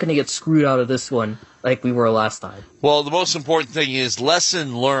not going to get screwed out of this one like we were last time. Well, the most important thing is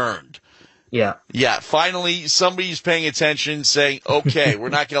lesson learned. Yeah. Yeah, finally somebody's paying attention, saying, okay, we're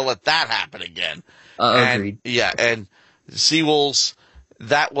not going to let that happen again. Agreed. Yeah, and Seawolves,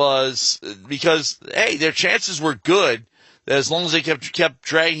 that was because, hey, their chances were good as long as they kept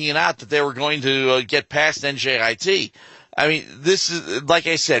dragging it out that they were going to get past NJIT. I mean, this is, like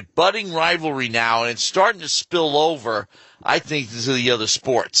I said, budding rivalry now, and it's starting to spill over, I think, to the other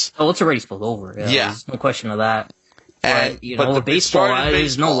sports. Oh, it's already spilled over. Yeah. There's no question of that. But, with baseball,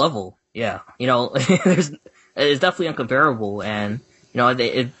 there's no level. Yeah. It's definitely uncomparable. And,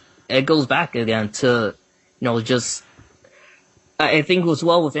 it goes back again to, just, I think as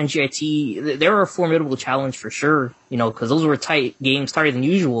well with NGIT, they were a formidable challenge for sure, because those were tight games, tighter than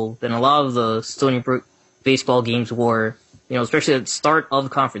usual than a lot of the Stony Brook baseball games were, especially at the start of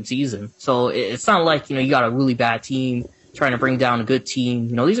the conference season. So it's not like, you got a really bad team trying to bring down a good team.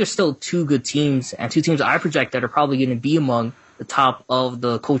 These are still 2 good teams, and 2 teams I project that are probably going to be among the top of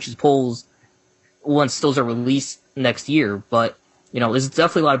the coaches' polls once those are released next year. But, there's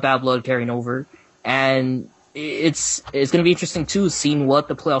definitely a lot of bad blood carrying over, and it's going to be interesting too, seeing what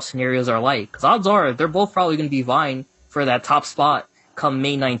the playoff scenarios are like. Because odds are they're both probably going to be vying for that top spot come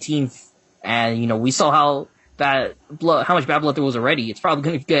May 19th. And, we saw how much bad blood there was already. It's probably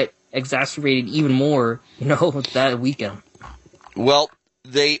going to get exacerbated even more, that weekend. Well,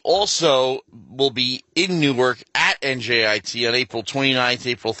 they also will be in Newark at NJIT on April 29th,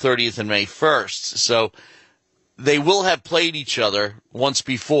 April 30th, and May 1st. So they will have played each other once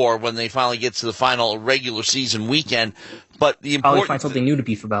before when they finally get to the final regular season weekend. But the Probably important find something new to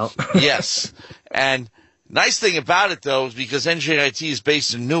beef about. yes, and nice thing about it though is because NJIT is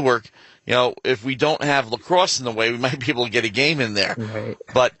based in Newark. If we don't have lacrosse in the way, we might be able to get a game in there. Right.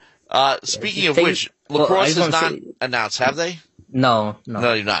 But speaking of which, lacrosse is not announced, have they? No.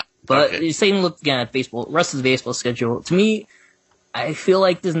 No, you're not. But okay. Same look again at baseball. Rest of the baseball schedule. To me, I feel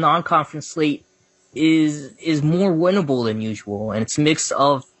like this non-conference slate is more winnable than usual, and it's a mix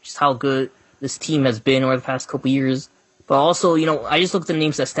of just how good this team has been over the past couple years. But also, I just looked at the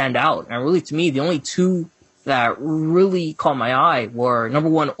names that stand out, and really, to me, the only two that really caught my eye were, number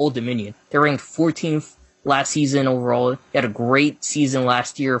one, Old Dominion. They ranked 14th last season overall. They had a great season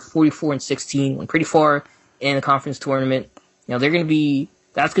last year, 44-16, went pretty far in the conference tournament. That's going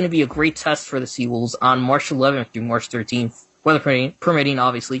to be a great test for the Seawolves on March 11th through March 13th, weather permitting,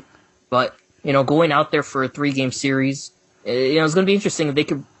 obviously. But, going out there for a 3-game series, it's going to be interesting if they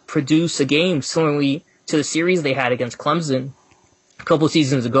could produce a game similarly to the series they had against Clemson a couple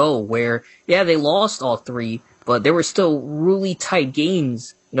seasons ago, where, they lost all 3, but they were still really tight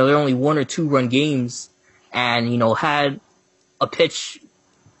games. They're only 1 or 2 run games, and, had a pitch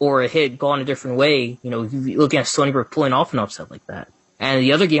or a hit gone a different way, looking at Stony Brook pulling off an upset like that. And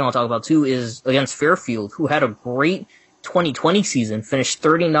the other game I'll talk about too is against Fairfield, who had a great 2020 season, finished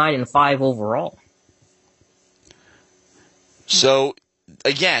 39-5 overall. So,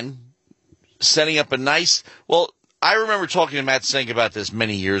 again, setting up a nice, I remember talking to Matt Sink about this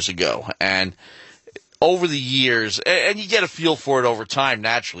many years ago, and over the years, and you get a feel for it over time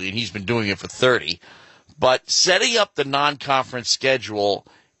naturally, and he's been doing it for 30, but setting up the non-conference schedule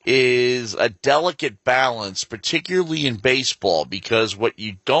is a delicate balance, particularly in baseball, because what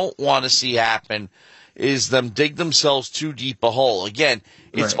you don't want to see happen is them dig themselves too deep a hole. Again,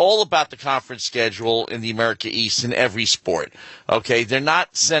 it's all about the conference schedule in the America East in every sport. Okay, they're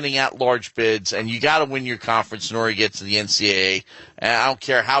not sending out large bids, and you got to win your conference in order to get to the NCAA. And I don't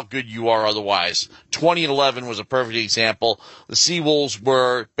care how good you are otherwise. 2011 was a perfect example. The Seawolves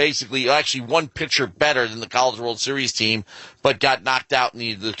were basically actually one pitcher better than the College World Series team, but got knocked out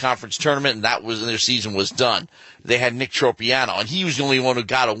in the conference tournament, and their season was done. They had Nick Tropiano, and he was the only one who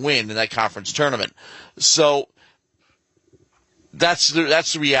got a win in that conference tournament. So that's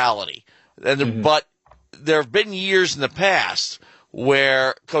the reality. But there have been years in the past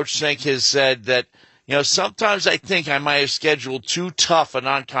where Coach Sink has said that, sometimes I think I might have scheduled too tough a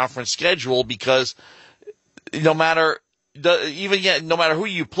non-conference schedule because no matter who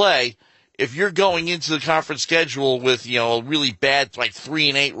you play, if you're going into the conference schedule with, a really bad, like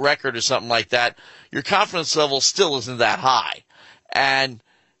 3-8 record or something like that, your confidence level still isn't that high. And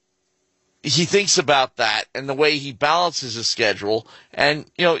he thinks about that and the way he balances his schedule. And,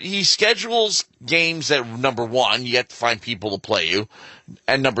 he schedules games that, number one, you have to find people to play you.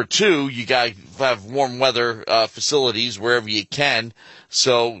 And number two, you got to have warm weather facilities wherever you can.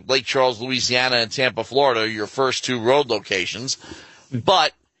 So Lake Charles, Louisiana, and Tampa, Florida are your first 2 road locations.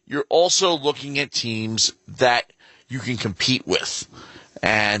 But you're also looking at teams that you can compete with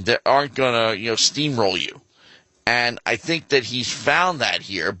and that aren't going to, steamroll you. And I think that he's found that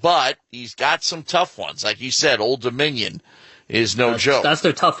here, but he's got some tough ones. Like you said, Old Dominion is no joke. That's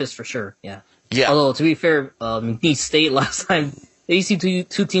their toughest for sure, yeah. Yeah. Although, to be fair, McNeese State last time, these two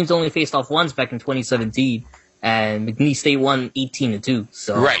teams only faced off once back in 2017, and McNeese State won 18-2.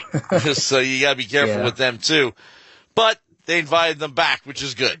 So. Right. So you got to be careful with them, too. But they invited them back, which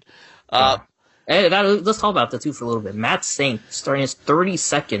is good. Let's talk about that, too, for a little bit. Matt Sink starting his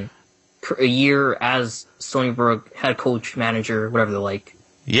 32nd a year as Stony Brook head coach, manager, whatever they like.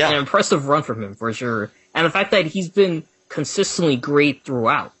 Yeah. An impressive run from him, for sure. And the fact that he's been consistently great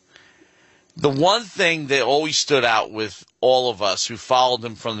throughout. The one thing that always stood out with all of us who followed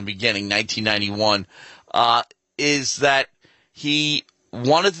him from the beginning, 1991, is that he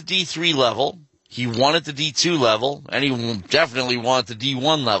won at the D3 level, he won at the D2 level, and he definitely won at the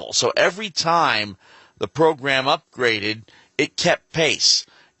D1 level. So every time the program upgraded, it kept pace.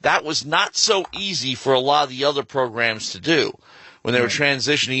 That was not so easy for a lot of the other programs to do when they were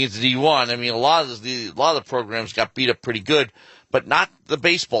transitioning into D1. I mean, a lot of the programs got beat up pretty good, but not the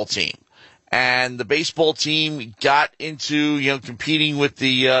baseball team. And the baseball team got into, competing with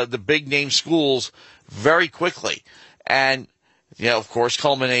the big name schools very quickly. And, of course,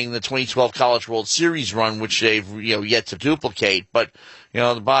 culminating in the 2012 College World Series run, which they've, yet to duplicate. But,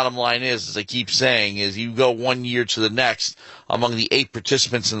 the bottom line is, as I keep saying, is you go one year to the next among the 8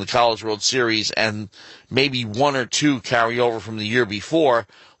 participants in the College World Series, and maybe 1 or 2 carry over from the year before,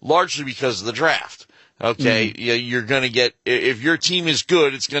 largely because of the draft. Okay, you're going to get, if your team is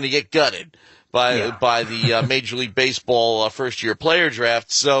good, it's going to get gutted. by the Major League Baseball first year player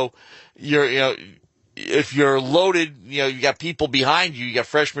draft. So if you're loaded, you got people behind you, you got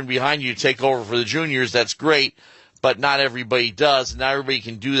freshmen behind you to take over for the juniors. That's great, but not everybody does. Not everybody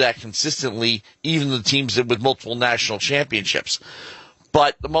can do that consistently, even the teams with multiple national championships.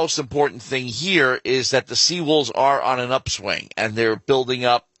 But the most important thing here is that the Seawolves are on an upswing and they're building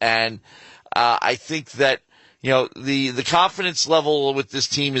up. And I think that the confidence level with this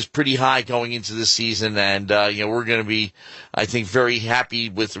team is pretty high going into the season, and we're going to be, I think, very happy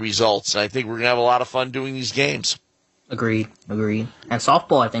with the results. I think we're going to have a lot of fun doing these games. Agreed. And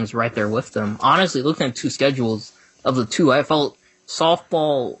softball, I think, is right there with them. Honestly, looking at two schedules of the two, I felt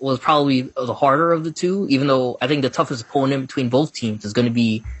softball was probably the harder of the two, even though I think the toughest opponent between both teams is going to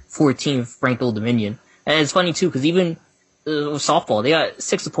be 14th ranked Old Dominion. And it's funny, too, because even softball, they got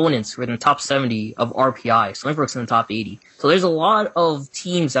 6 opponents who are in the top 70 of RPI. Stony Brook's in the top 80. So there's a lot of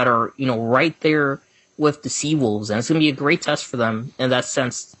teams that are, right there with the Seawolves, and it's going to be a great test for them in that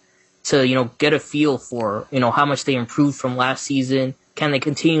sense to, get a feel for, how much they improved from last season. Can they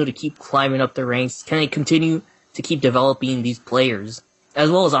continue to keep climbing up the ranks? Can they continue to keep developing these players? As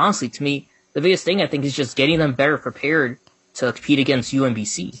well as, honestly, to me, the biggest thing I think is just getting them better prepared to compete against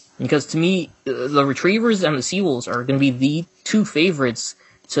UMBC. Because to me, the Retrievers and the Seawolves are going to be the two favorites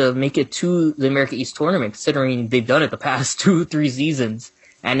to make it to the America East tournament, considering they've done it the past 2-3 seasons,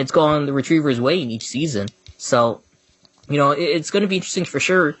 and it's gone the Retrievers' way in each season. So, it's going to be interesting for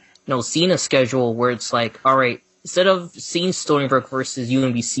sure, seeing a schedule where it's like, all right, instead of seeing Stony Brook versus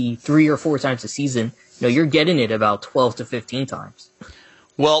UMBC 3 or 4 times a season, you're getting it about 12 to 15 times.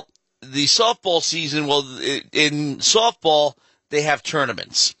 Well, the softball season, in softball, they have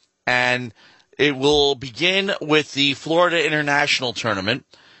tournaments. And it will begin with the Florida International Tournament.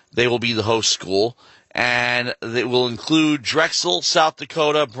 They will be the host school. And it will include Drexel, South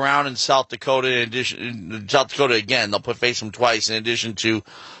Dakota, Brown, and South Dakota. In addition, South Dakota again, they'll face them twice in addition to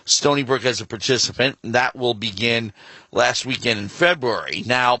Stony Brook as a participant. And that will begin last weekend in February.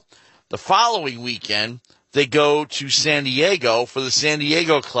 Now, the following weekend, they go to San Diego for the San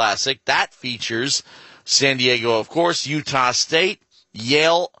Diego Classic. That features San Diego, of course, Utah State,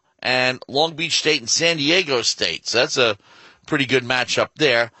 Yale, and Long Beach State and San Diego State. So that's a pretty good matchup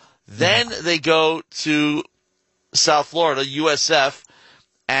there. Then they go to South Florida, USF,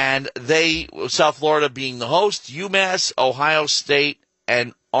 and South Florida being the host, UMass, Ohio State,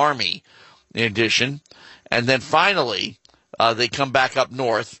 and Army in addition. And then finally, they come back up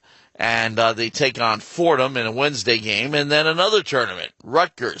north, and they take on Fordham in a Wednesday game, and then another tournament,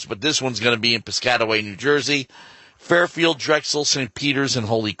 Rutgers. But this one's going to be in Piscataway, New Jersey. Fairfield, Drexel, St. Peter's, and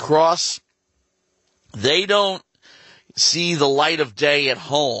Holy Cross. They don't see the light of day at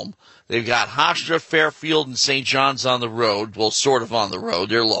home. They've got Hofstra, Fairfield, and St. John's on the road. Well, sort of on the road.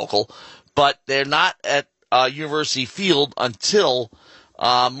 They're local. But they're not at University Field until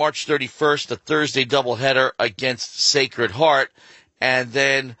March 31st, a Thursday doubleheader against Sacred Heart. And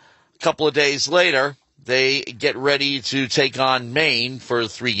then a couple of days later, they get ready to take on Maine for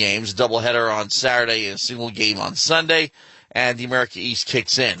 3 games, a doubleheader on Saturday and a single game on Sunday, and the America East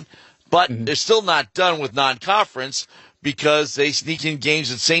kicks in. But they're still not done with non-conference because they sneak in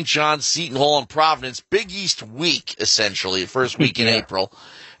games at St. John's, Seton Hall, and Providence. Big East week, essentially, the first week in April.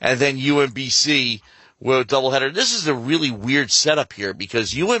 And then UMBC with a doubleheader. This is a really weird setup here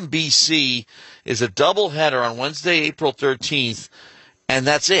because UMBC is a doubleheader on Wednesday, April 13th, and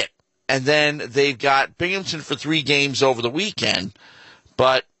that's it. And then they've got Binghamton for 3 games over the weekend.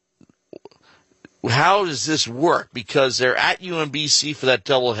 But how does this work? Because they're at UMBC for that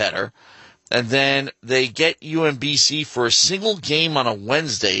doubleheader, and then they get UMBC for a single game on a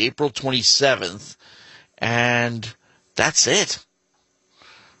Wednesday, April 27th, and that's it.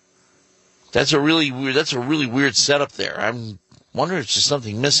 That's a really weird setup there. I'm wondering if there's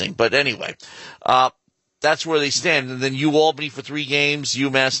something missing. But anyway, that's where they stand. And then Albany for 3 games,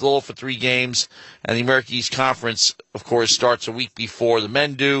 UMass Lowell for 3 games, and the America East Conference, of course, starts a week before the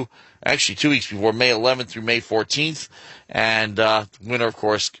men do. Actually, 2 weeks before, May 11th through May 14th. And winner, of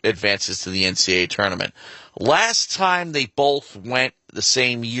course, advances to the NCAA tournament. Last time they both went the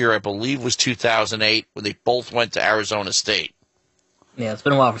same year, I believe, was 2008, when they both went to Arizona State. Yeah, it's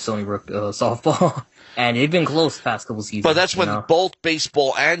been a while for Stony Brook softball. And they've been close the past couple seasons. But that's when both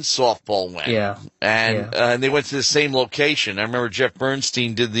baseball and softball went. Yeah. And they went to the same location. I remember Jeff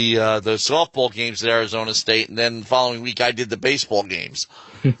Bernstein did the softball games at Arizona State, and then the following week I did the baseball games.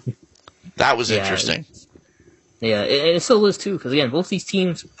 That was interesting. Yeah, and it still is too, because again, both these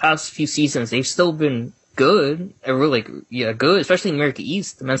teams, past few seasons, they've still been good, and really, good, especially in America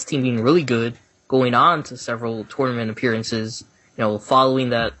East, the men's team being really good, going on to several tournament appearances, following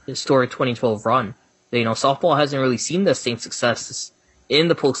that historic 2012 run. Softball hasn't really seen the same success in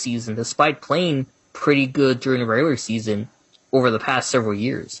the postseason, despite playing pretty good during the regular season over the past several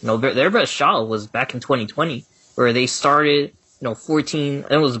years. Their best shot was back in 2020, where they started, 14,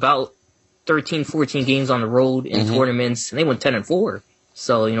 it was about 13, 14 games on the road in tournaments, and they went 10-4.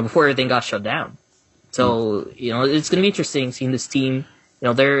 So, before everything got shut down. So, it's going to be interesting seeing this team.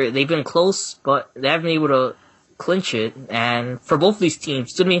 They've been close, but they haven't been able to clinch it. And for both of these teams,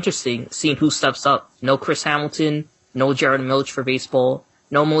 it's going to be interesting seeing who steps up. No Chris Hamilton, no Jared Milch for baseball,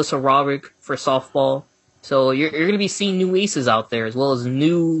 no Melissa Roderick for softball. So you're going to be seeing new aces out there as well as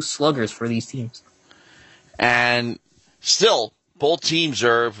new sluggers for these teams. And still, both teams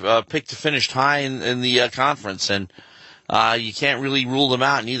are picked to finish high in the conference, and you can't really rule them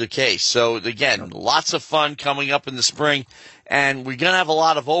out in either case. So, again, lots of fun coming up in the spring, and we're going to have a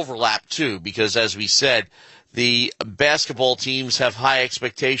lot of overlap, too, because, as we said, the basketball teams have high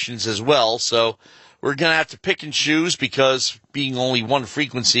expectations as well, so we're going to have to pick and choose because being only one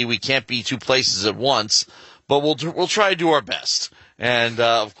frequency, we can't be two places at once, but we'll try to do our best. And,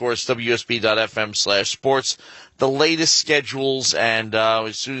 of course, WSB.FM/sports, the latest schedules, and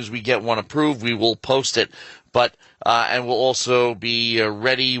as soon as we get one approved, we will post it. But and we'll also be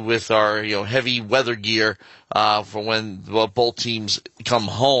ready with our heavy weather gear for when both teams come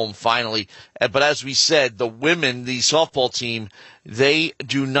home finally. But as we said, the softball team, they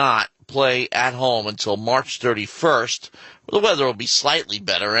do not play at home until March 31st. The weather will be slightly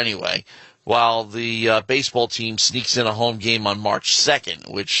better anyway, while the baseball team sneaks in a home game on March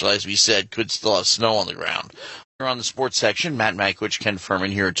 2nd, which, as we said, could still have snow on the ground. We're on the sports section. Matt Mankiewicz, Ken Furman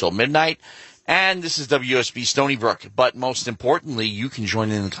here until midnight. And this is WSB Stony Brook. But most importantly, you can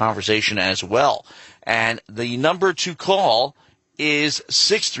join in the conversation as well. And the number to call is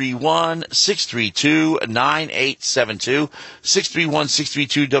 631-632-9872,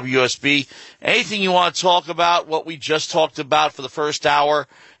 631-632-WSB. Anything you want to talk about, what we just talked about for the first hour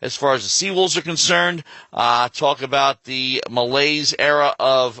as far as the Seawolves are concerned, talk about the malaise era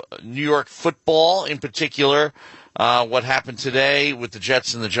of New York football in particular, what happened today with the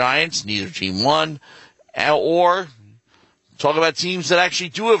Jets and the Giants, neither team won, or talk about teams that actually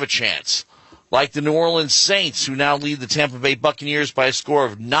do have a chance, like the New Orleans Saints, who now lead the Tampa Bay Buccaneers by a score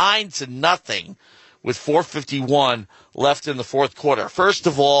of 9-0 with 4:51 left in the fourth quarter. First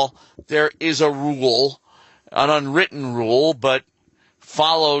of all, there is a rule, an unwritten rule, but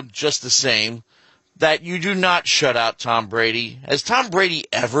followed just the same, that you do not shut out Tom Brady. Has Tom Brady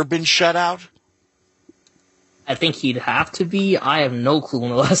ever been shut out? I think he'd have to be. I have no clue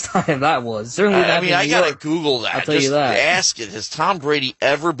when the last time that was. Certainly, I gotta Google that. I'll tell you that. Ask it. Has Tom Brady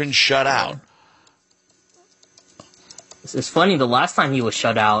ever been shut out? It's funny. The last time he was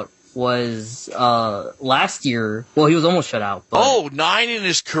shut out was last year. Well, he was almost shut out. But 9 in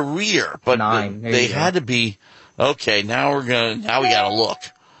his career, but 9. They had to be. Okay, now we gotta look.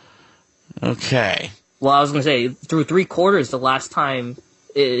 Okay. Well, I was gonna say through 3 quarters, the last time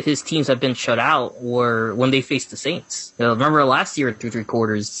his teams have been shut out were when they faced the Saints. Remember last year through 3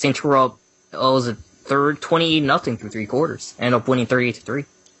 quarters, Saints were up. Was it 28-0 through 3 quarters? Ended up winning 38-3.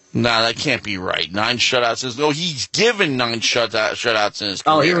 No, that can't be right. 9 shutouts. No, he's given 9 shutouts in his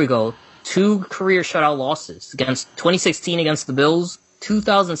career. Oh, here we go. 2 career shutout losses against 2016 against the Bills,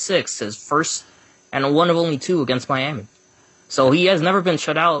 2006 his first, and one of only 2 against Miami. So he has never been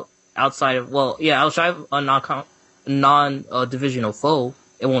shut out outside of outside of a non-divisional foe.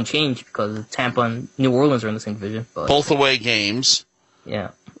 It won't change because Tampa and New Orleans are in the same division. But, both away games.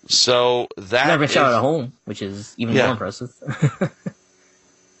 Yeah. So that never been shut out at home, which is even more impressive.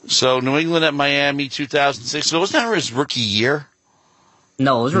 So New England at Miami, 2006. So wasn't that his rookie year?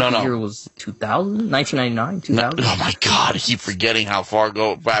 No, his rookie year was 1999, 2000. Oh my God, I keep forgetting how far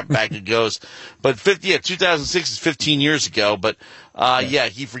back it goes. But 2006 is 15 years ago. But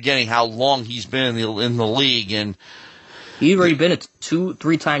keep forgetting how long he's been in the league, and he'd already been a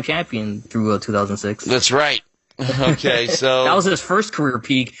 3-time champion through 2006. That's right. Okay, so that was his first career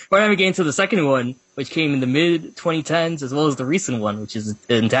peak. We're not even getting to the second one, which came in the mid 2010s, as well as the recent one, which is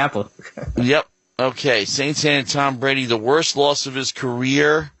in Tampa. Yep. Okay, Saints and Tom Brady, the worst loss of his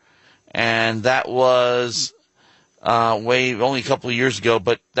career, and that was only a couple of years ago,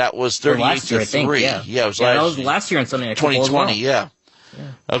 but that was 38-3. Yeah, it was that was last year on Sunday Night Football 2020. as well.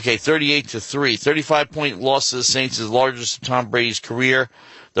 Yeah. Okay, 38-3. 35-point loss to the Saints is the largest of Tom Brady's career.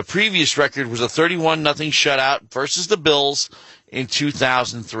 The previous record was a 31-0 shutout versus the Bills in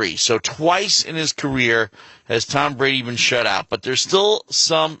 2003. So twice in his career has Tom Brady been shut out. But there's still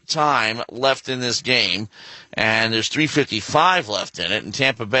some time left in this game, and there's 3:55 left in it, and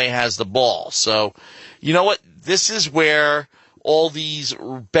Tampa Bay has the ball. So you know what? This is where all these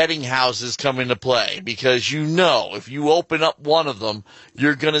betting houses come into play, because if you open up one of them,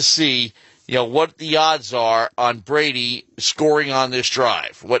 you're going to see what the odds are on Brady scoring on this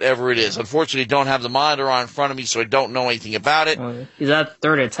drive, whatever it is. Unfortunately, I don't have the monitor on in front of me, so I don't know anything about it. He's at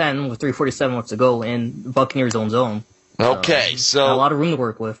 3rd and 10 with 3:47 left to go in Buccaneers' own zone. Okay, so a lot of room to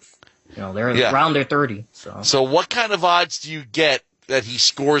work with. They're around their 30. So what kind of odds do you get that he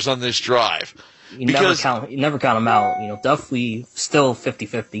scores on this drive? You never count him out. Definitely still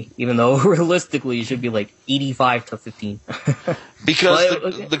 50-50, even though realistically it should be like 85-15.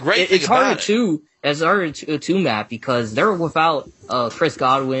 Because the great thing about it's harder to Matt, because they're without Chris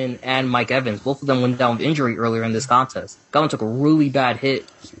Godwin and Mike Evans. Both of them went down with injury earlier in this contest. Godwin took a really bad hit.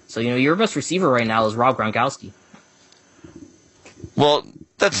 So, your best receiver right now is Rob Gronkowski. Well,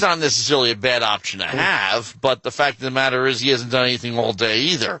 that's not necessarily a bad option to have, but the fact of the matter is he hasn't done anything all day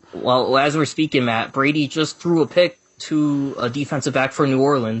either. Well, as we're speaking, Matt, Brady just threw a pick to a defensive back for New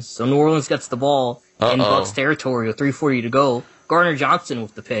Orleans. So New Orleans gets the ball in Bucs territory with 3:40 to go. Gardner Johnson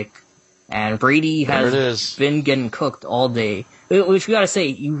with the pick. And Brady has been getting cooked all day. Which we gotta say,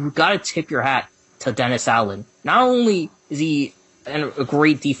 you gotta tip your hat to Dennis Allen. Not only is he a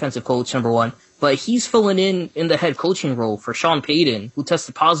great defensive coach, number one, but he's filling in the head coaching role for Sean Payton, who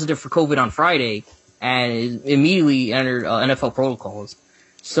tested positive for COVID on Friday and immediately entered NFL protocols.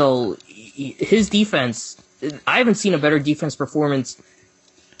 So his defense, I haven't seen a better defense performance,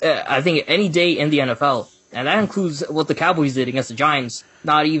 I think, any day in the NFL. And that includes what the Cowboys did against the Giants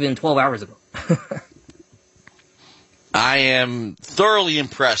not even 12 hours ago. I am thoroughly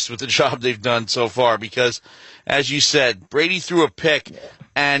impressed with the job they've done so far because, as you said, Brady threw a pick.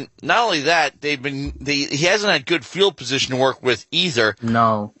 And not only that, he hasn't had good field position to work with either.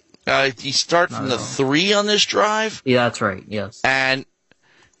 No. He started from the 3 on this drive. Yeah, that's right. Yes. And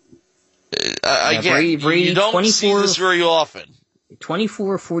again, Brady, you don't see this very often.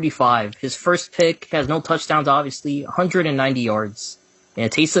 24-45. His first pick has no touchdowns, obviously. 190 yards.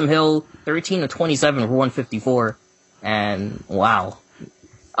 And Taysom Hill, 13-27 for 154. And wow.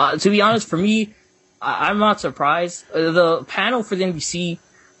 To be honest, for me, I'm not surprised. The panel for the NBC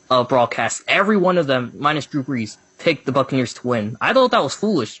broadcast, every one of them, minus Drew Brees, picked the Buccaneers to win. I thought that was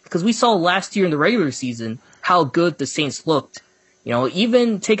foolish because we saw last year in the regular season how good the Saints looked.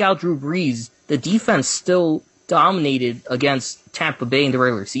 Even take out Drew Brees, the defense still dominated against Tampa Bay in the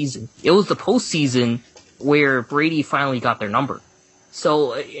regular season. It was the postseason where Brady finally got their number.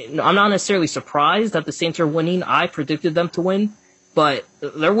 So I'm not necessarily surprised that the Saints are winning. I predicted them to win. But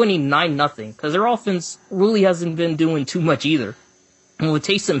they're winning 9-0 because their offense really hasn't been doing too much either. And with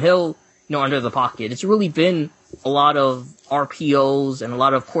Taysom Hill, under the pocket, it's really been a lot of RPOs and a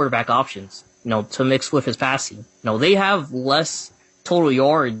lot of quarterback options, to mix with his passing. They have less total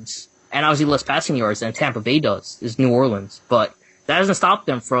yards and obviously less passing yards than Tampa Bay does, is New Orleans. But that doesn't stop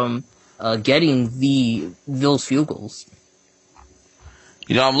them from getting those field goals.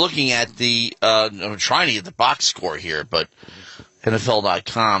 I'm looking at I'm trying to get the box score here, but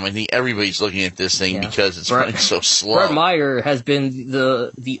NFL.com, I think everybody's looking at this thing because it's running so slow. Brett Meyer has been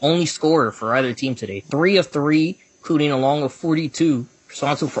the only scorer for either team today. 3 of 3, including a long of 42,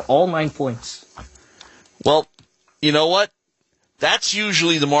 responsible for all 9 points. Well, you know what? That's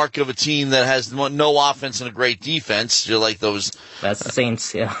usually the mark of a team that has no offense and a great defense. You're like those. That's the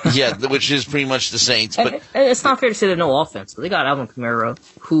Saints, yeah. Yeah, which is pretty much the Saints. And it's not fair to say they have no offense, but they got Alvin Kamara,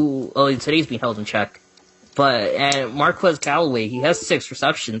 who today's being held in check. And Marquez Callaway, he has 6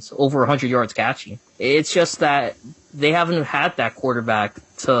 receptions, over 100 yards catching. It's just that they haven't had that quarterback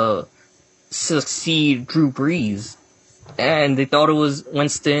to succeed Drew Brees. And they thought it was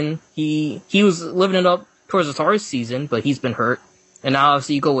Winston. He was living it up towards the start of the season, but he's been hurt. And now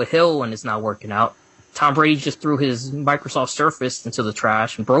obviously you go with Hill and it's not working out. Tom Brady just threw his Microsoft Surface into the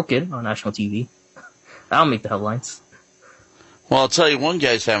trash and broke it on national TV. That'll make the headlines. Well, I'll tell you, one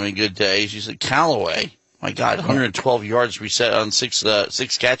guy's having a good day. He's like Callaway. My God, 112 yards reset on 6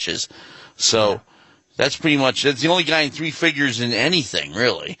 catches. So that's pretty much, that's the only guy in 3 figures in anything,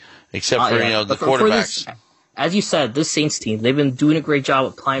 really, except for, the quarterbacks. As you said, this Saints team, they've been doing a great job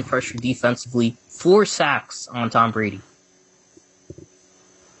applying pressure defensively. 4 sacks on Tom Brady.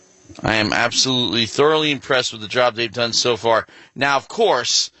 I am absolutely thoroughly impressed with the job they've done so far. Now, of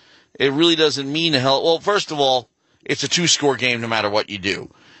course, it really doesn't mean a hell. Well, first of all, it's a 2-score game no matter what you do.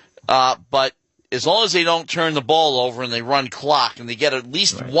 But as long as they don't turn the ball over and they run clock and they get at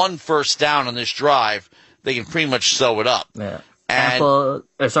least 1 first down on this drive, they can pretty much sew it up. Yeah.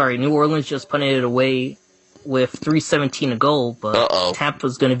 New Orleans just punted it away with 3:17 to go, but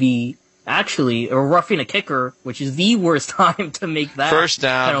Tampa's going to be actually roughing a kicker, which is the worst time to make that first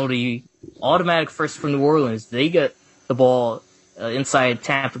down penalty. Automatic first for New Orleans. They get the ball inside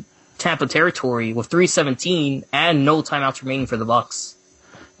Tampa territory with 3:17 and no timeouts remaining for the Bucks.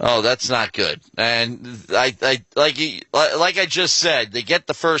 Oh, that's not good. And I like I just said, they get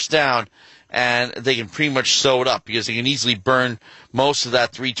the first down and they can pretty much sew it up because they can easily burn most of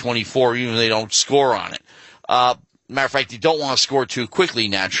that 324 even if they don't score on it. Matter of fact, you don't want to score too quickly,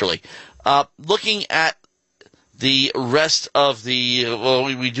 naturally. Looking at the rest of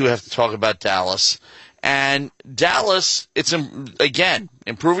we do have to talk about Dallas. And Dallas, it's, again,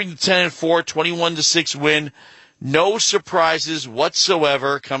 improving to 10-4, 21-6 win. No surprises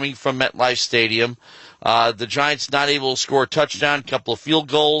whatsoever coming from MetLife Stadium. The Giants not able to score a touchdown, a couple of field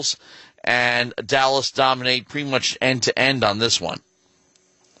goals, and Dallas dominate pretty much end-to-end on this one.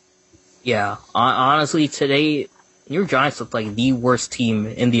 Yeah, honestly, today, New York Giants look like the worst team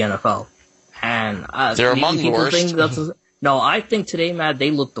in the NFL. And they're among the worst. No, I think today, Matt, they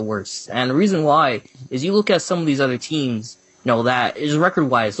look the worst. And the reason why is you look at some of these other teams, that is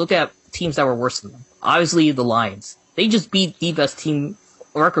record-wise, look at teams that were worse than them. Obviously, the Lions. They just beat the best team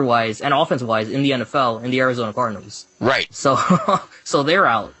record-wise and offense-wise in the NFL in the Arizona Cardinals. Right. So they're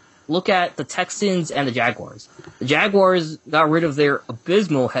out. Look at the Texans and the Jaguars. The Jaguars got rid of their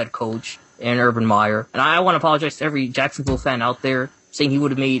abysmal head coach in Urban Meyer. And I want to apologize to every Jacksonville fan out there saying he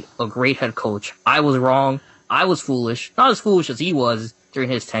would have made a great head coach. I was wrong. I was foolish. Not as foolish as he was during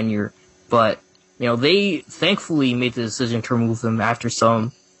his tenure. But, they thankfully made the decision to remove him after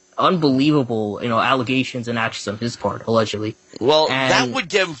some unbelievable, allegations and actions on his part, allegedly. Well, that would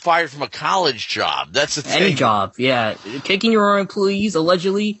get him fired from a college job. That's the thing. Any job, yeah. Kicking your own employees,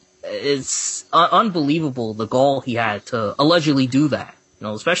 allegedly, it's unbelievable the gall he had to allegedly do that.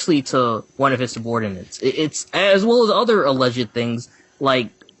 Especially to one of his subordinates. It's as well as other alleged things, like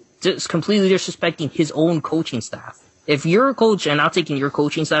just completely disrespecting his own coaching staff. If you're a coach and not taking your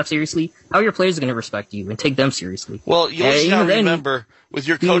coaching staff seriously, how are your players going to respect you and take them seriously? Well, you always got to remember, with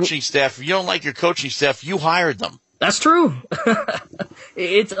your coaching staff, if you don't like your coaching staff, you hired them. That's true.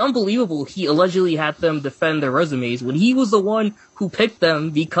 It's unbelievable he allegedly had them defend their resumes when he was the one who picked them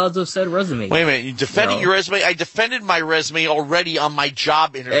because of said resume. Wait a minute, you defending your resume? I defended my resume already on my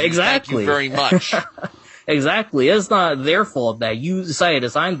job interview. Exactly. Thank you very much. Exactly. It's not their fault that you decided to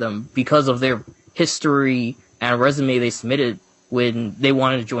sign them because of their history and resume they submitted when they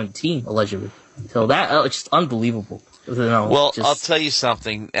wanted to join the team, allegedly. So that, it's just unbelievable. I'll tell you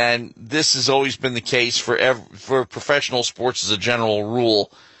something, and this has always been the case for professional sports as a general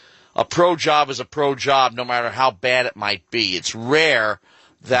rule. A pro job is a pro job, no matter how bad it might be. It's rare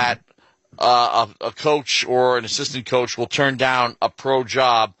that a coach or an assistant coach will turn down a pro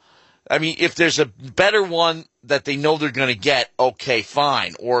job. I mean, if there's a better one that they know they're going to get, okay,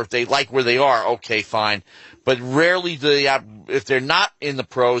 fine. Or if they like where they are, okay, fine. But rarely do they, if they're not in the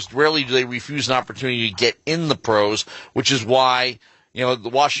pros, rarely do they refuse an opportunity to get in the pros, which is why,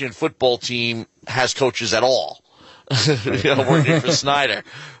 the Washington football team has coaches at all. Working for Snyder.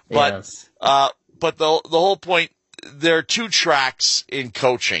 But, yes. But the whole point, there are two tracks in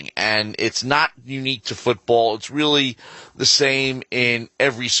coaching, and it's not unique to football. It's really the same in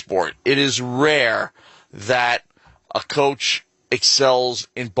every sport. It is rare that a coach excels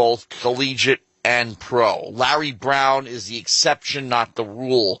in both collegiate and pro. Larry Brown is the exception, not the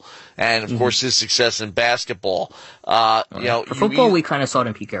rule. And, of course, his success in basketball. For football, we kind of saw it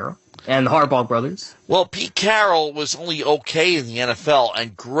in Pete Carroll and the Harbaugh brothers. Well, Pete Carroll was only okay in the NFL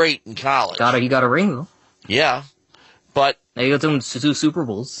and great in college. He got a ring, though. Yeah. But they got them to 2 Super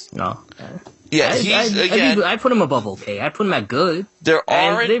Bowls. No. Yeah, I put him above okay. I put him at good.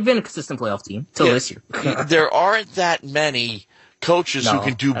 They've been a consistent playoff team till this year. There aren't that many coaches who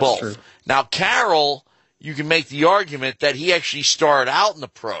can do both. True. Now, Carroll, you can make the argument that he actually started out in the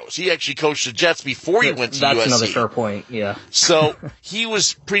pros. He actually coached the Jets before he went to USC. That's another fair point, yeah. So he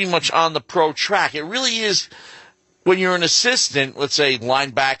was pretty much on the pro track. It really is, when you're an assistant, let's say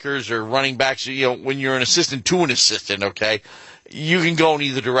linebackers or running backs, when you're an assistant to an assistant, okay, you can go in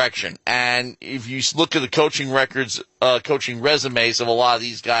either direction. And if you look at the coaching records, coaching resumes of a lot of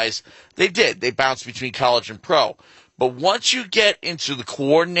these guys, they bounced between college and pro. But once you get into the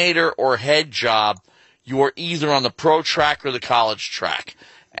coordinator or head job, you are either on the pro track or the college track.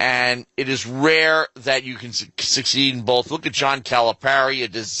 And it is rare that you can succeed in both. Look at John Calipari, a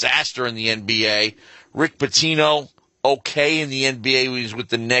disaster in the NBA. Rick Pitino, okay in the NBA when he was with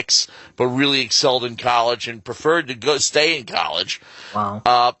the Knicks, but really excelled in college and preferred to stay in college.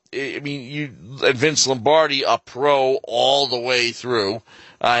 Wow. Vince Lombardi, a pro all the way through,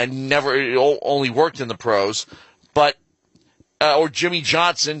 and only worked in the pros. But or Jimmy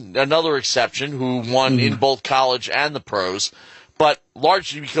Johnson, another exception, who won in both college and the pros, but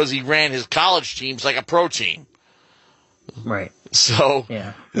largely because he ran his college teams like a pro team. Right. So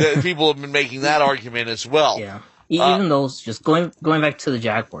Yeah. people have been making that argument as well. Yeah. Even those, just going back to the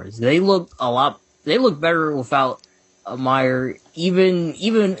Jaguars, they looked better without Meyer,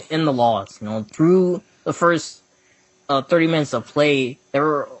 even in the loss. Through the first 30 minutes of play, they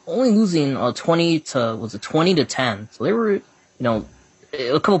were only losing 20 to 10. So they were,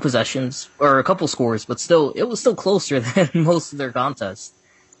 a couple possessions or a couple scores, but still, it was still closer than most of their contests.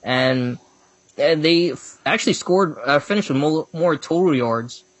 And they actually finished with more total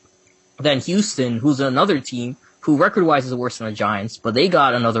yards than Houston, who's another team who record-wise is worse than the Giants, but they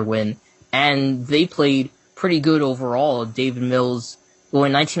got another win, and they played pretty good overall. David Mills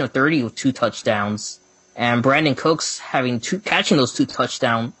going 19 of 30 with 2 touchdowns, and Brandon Cooks catching those 2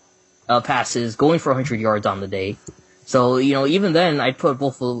 touchdown passes, going for 100 yards on the day. So, even then, I'd put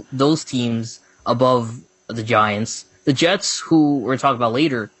both of those teams above the Giants. The Jets, who we're talking about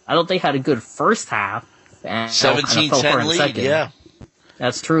later, I don't think had a good first half. 17-10 lead, yeah.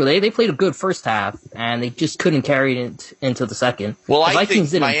 That's true. They played a good first half, and they just couldn't carry it into the second. Well, the Vikings think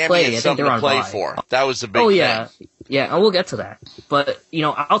didn't Miami play. had I think something they're to on play bye. for. That was the big thing. Yeah, and we'll get to that. But,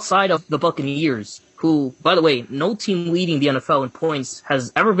 outside of the Buccaneers, who, by the way, no team leading the NFL in points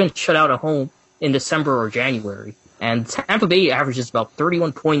has ever been shut out at home in December or January. And Tampa Bay averages about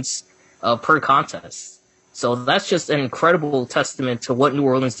 31 points per contest. So that's just an incredible testament to what New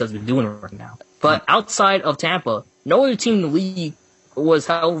Orleans has been doing right now. But outside of Tampa, no other team in the league was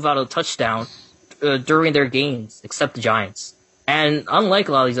held without a touchdown during their games, except the Giants. And unlike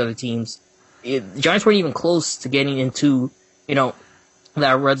a lot of these other teams, the Giants weren't even close to getting into,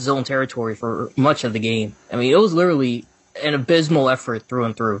 that red zone territory for much of the game. I mean, it was literally an abysmal effort through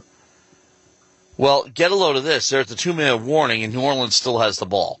and through. Well, get a load of this. They're at the 2-minute warning, and New Orleans still has the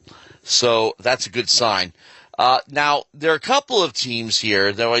ball. So that's a good sign. Now, there are a couple of teams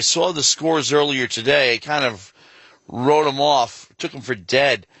here, though I saw the scores earlier today. I kind of wrote them off, took them for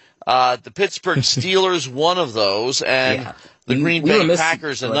dead. The Pittsburgh Steelers, one of those, and the Green Bay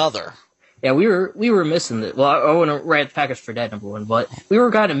Packers, another. Yeah, we were missing it. Well, I wouldn't write the Packers for dead, number one, but we were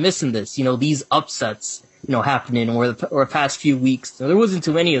kind of missing this, these upsets, happening over the past few weeks. There wasn't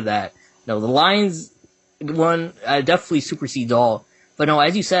too many of that. The Lions won, definitely supersedes all. But no,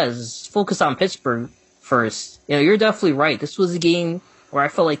 as you said, focus on Pittsburgh first. You're definitely right. This was a game where I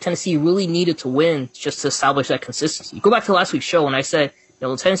felt like Tennessee really needed to win just to establish that consistency. Go back to last week's show when I said,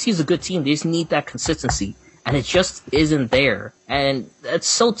 Tennessee is a good team. They just need that consistency. And it just isn't there. And it's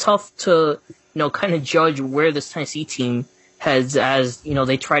so tough to, kind of judge where this Tennessee team heads as,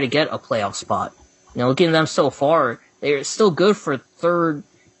 they try to get a playoff spot. Looking at them so far, they're still good for third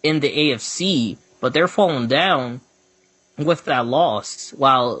in the AFC, but they're falling down with that loss,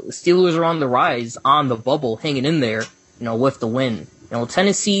 while the Steelers are on the rise, on the bubble, hanging in there, with the win.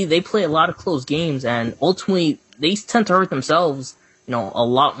 Tennessee, they play a lot of close games, and ultimately, they tend to hurt themselves, a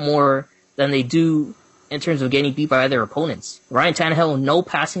lot more than they do in terms of getting beat by their opponents. Ryan Tannehill, no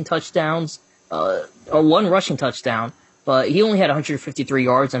passing touchdowns, or one rushing touchdown, but he only had 153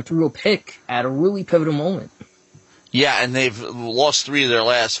 yards and threw a pick at a really pivotal moment. Yeah, and they've lost 3 of their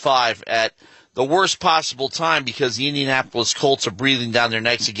last 5 at the worst possible time because the Indianapolis Colts are breathing down their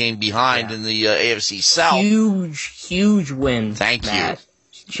necks a game behind in the AFC South. Huge win. Thank you.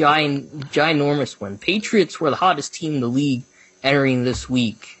 Ginormous win. Patriots were the hottest team in the league entering this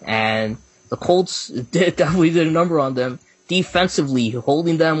week, and the Colts definitely did a number on them defensively,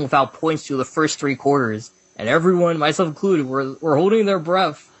 holding them without points through the first 3 quarters. And everyone, myself included, were holding their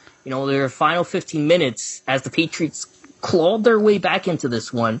breath, their final 15 minutes as the Patriots clawed their way back into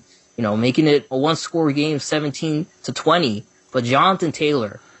this one, making it a one-score game, 17-20. But Jonathan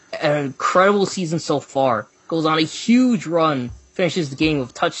Taylor, an incredible season so far, goes on a huge run, finishes the game with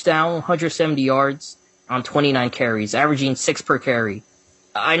a touchdown, 170 yards on 29 carries, averaging 6 per carry.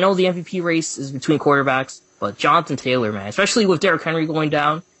 I know the MVP race is between quarterbacks, but Jonathan Taylor, man, especially with Derrick Henry going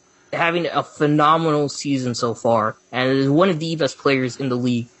down, having a phenomenal season so far, and is one of the best players in the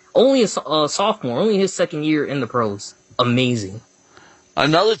league. Only a sophomore, only his second year in the pros. Amazing.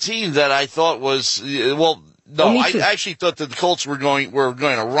 Another team that I thought was, I actually thought that the Colts were going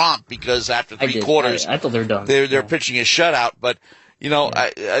to romp because after 3 quarters, I thought they're done. They're pitching a shutout, but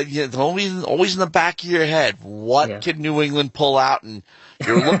always in the back of your head, what can New England pull out? And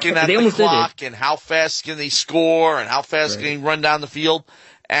you're looking at the clock and how fast can they score and how fast can they run down the field.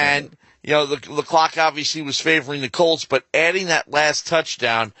 And, the clock obviously was favoring the Colts, but adding that last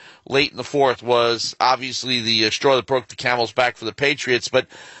touchdown late in the 4th was obviously the straw that broke the camel's back for the Patriots. But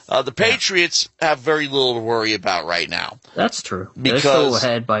the Patriots have very little to worry about right now. That's true. Because, they're still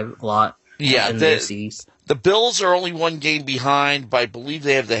ahead by a lot. Yeah, in the East. The Bills are only 1 game behind, but I believe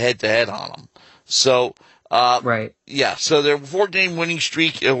they have the head-to-head on them. So Right. Yeah, so their 4-game winning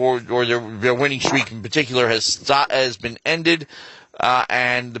streak, or their winning streak in particular, has been ended.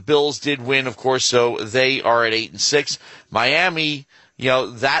 And the Bills did win, of course, so they are at 8-6. Miami,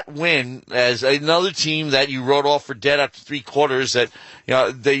 that win as another team that you wrote off for dead after 3 quarters, that,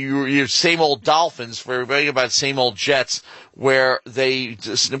 you're same old Dolphins, for everybody about same old Jets, where they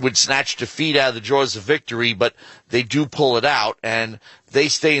just would snatch defeat out of the jaws of victory, but they do pull it out, and they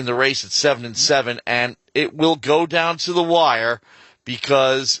stay in the race at 7-7, and it will go down to the wire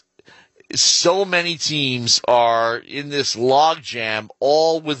because so many teams are in this logjam,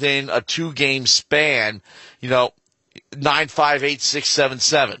 all within a 2-game span, 9-5, 8-6,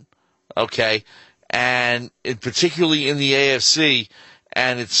 7-7. Okay? And particularly in the AFC,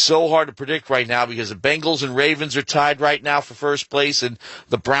 and it's so hard to predict right now because the Bengals and Ravens are tied right now for first place, and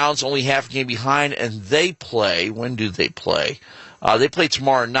the Browns only half a game behind, and they play, when do they play? They play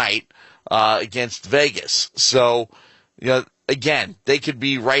tomorrow night, against Vegas. So, again, they could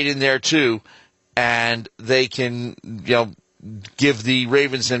be right in there too, and they can, give the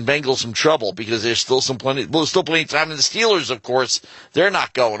Ravens and Bengals some trouble because there's still plenty of time. And the Steelers, of course, they're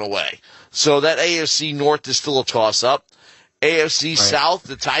not going away. So that AFC North is still a toss-up. AFC Right. South,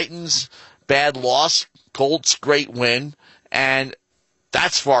 the Titans, bad loss. Colts, great win. And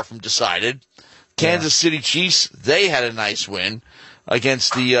that's far from decided. Kansas City Chiefs, they had a nice win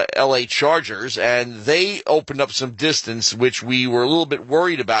against the LA Chargers, and they opened up some distance, which we were a little bit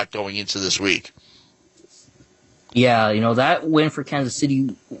worried about going into this week. Yeah, that win for Kansas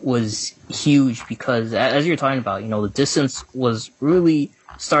City was huge because, as you're talking about, the distance was really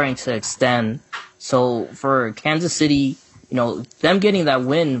starting to extend. So for Kansas City, them getting that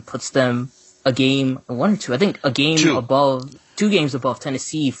win puts them a game, 1 or 2, I think a game above, 2 games above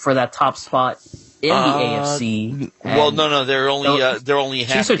Tennessee for that top spot in the AFC. Well, no, they're only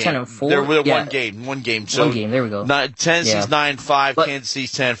half. Chiefs are game. 10-4. They're Yeah. one game. So 1 game. There we go. Tennessee's 9-5, But- Kansas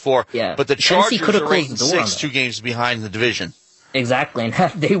City's 10-4. Yeah. But the Tennessee Chargers could've are closed the door on 8-6, that. 2 games behind in the division. Exactly, and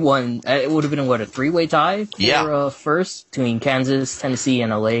had they won, it would have been a 3-way tie for first between Kansas, Tennessee,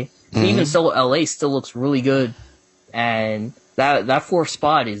 and LA. Mm-hmm. Even so, LA still looks really good, and that 4th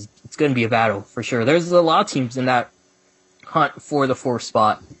spot it's going to be a battle for sure. There's a lot of teams in that hunt for the 4th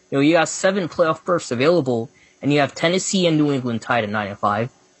spot. You got 7 playoff berths available, and you have Tennessee and New England tied at 9-5,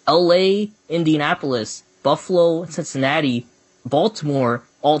 LA, Indianapolis, Buffalo, Cincinnati, Baltimore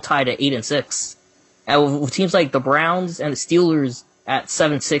all tied at 8-6. And with teams like the Browns and the Steelers at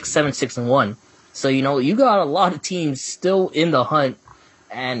 7-6, 7-6-1. So, you got a lot of teams still in the hunt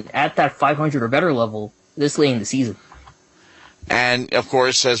and at that 500 or better level this late in the season. And, of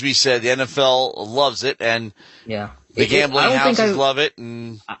course, as we said, the NFL loves it, and yeah, the gambling houses love it.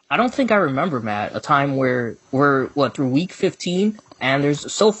 And I don't think I remember, Matt, a time where we're, through week 15, and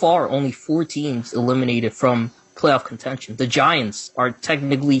there's so far only 4 teams eliminated from playoff contention. The Giants are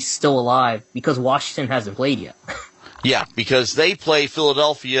technically still alive because Washington hasn't played yet. Yeah, because they play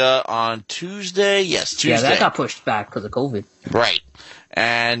Philadelphia on Tuesday. Yes, Tuesday. Yeah, that got pushed back because of COVID. Right.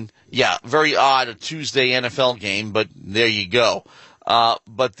 And, very odd, a Tuesday NFL game, but there you go.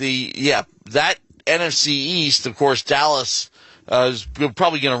 But that NFC East, of course, Dallas is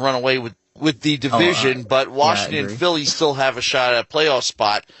probably going to run away with the division, but Washington and Philly still have a shot at a playoff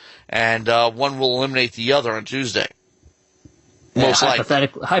spot, and one will eliminate the other on Tuesday. Most likely.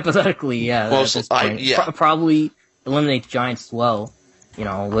 Hypothetically, yeah. Probably eliminate the Giants as well,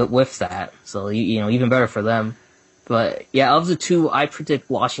 with that. So, even better for them. But, yeah, of the 2, I predict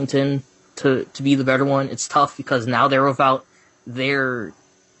Washington to be the better one. It's tough because now they're without their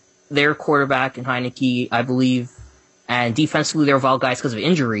quarterback in Heineke, I believe, and defensively they're without guys because of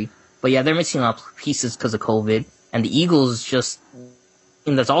injury. But, yeah, they're missing out pieces because of COVID. And the Eagles just,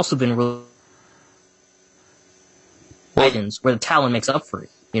 that's also been really where the talent makes up for it.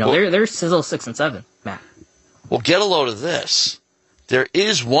 They're still 6-7, Matt. Well, get a load of this. There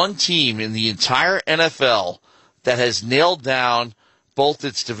is one team in the entire NFL that has nailed down both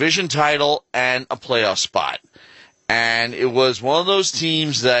its division title and a playoff spot. And it was one of those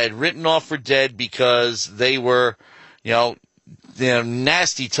teams that I had written off for dead because they were,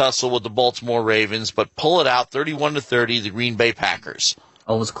 nasty tussle with the Baltimore Ravens, but pull it out 31-30, the Green Bay Packers.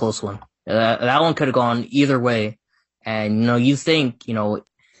 Oh, it was a close one. That one could have gone either way. And, you think,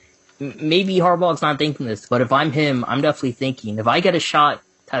 maybe Harbaugh's not thinking this, but if I'm him, I'm definitely thinking, if I get a shot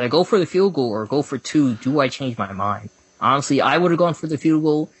to either go for the field goal or go for 2, do I change my mind? Honestly, I would have gone for the field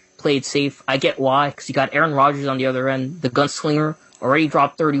goal, played safe. I get why, because you got Aaron Rodgers on the other end, the gunslinger, already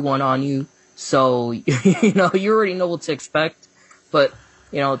dropped 31 on you. So, you already know what to expect. But,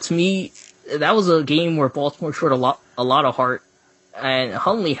 to me, that was a game where Baltimore showed a lot of heart. and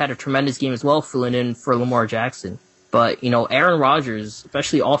Huntley had a tremendous game as well, filling in for Lamar Jackson. But, Aaron Rodgers,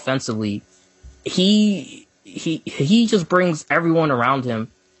 especially offensively, he just brings everyone around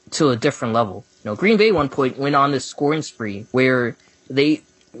him to a different level. Green Bay at one point went on this scoring spree where they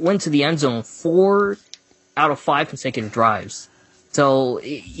went to the end zone 4 out of 5 consecutive drives. So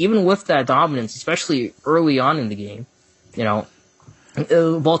even with that dominance, especially early on in the game,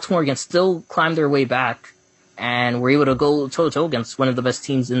 Baltimore again still climbed their way back and were able to go toe-to-toe against one of the best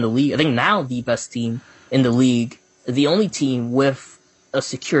teams in the league. I think now the best team in the league, the only team with a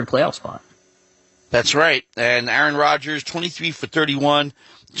secured playoff spot. That's right. And Aaron Rodgers, 23 for 31,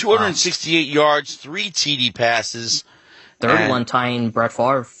 268 yards, 3 TD passes. Third one tying Brett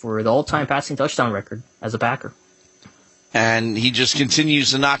Favre for the all-time passing touchdown record as a Packer. And he just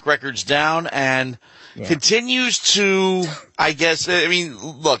continues to knock records down and continues to,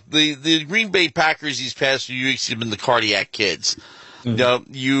 look, the Green Bay Packers these past few weeks have been the cardiac kids.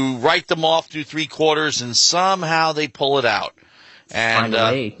 Mm-hmm. You write them off through 3 quarters and somehow they pull it out. And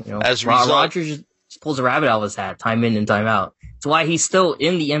as a result, Rodgers just pulls a rabbit out of his hat, time in and time out. That's why he's still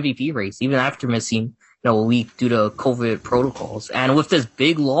in the MVP race, even after missing a week due to COVID protocols. And with this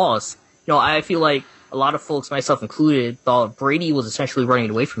big loss, I feel like a lot of folks, myself included, thought Brady was essentially running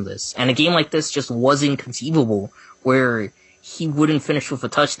away from this. And a game like this just wasn't conceivable where he wouldn't finish with a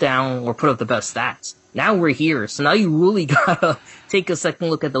touchdown or put up the best stats. Now we're here. So now you really gotta take a second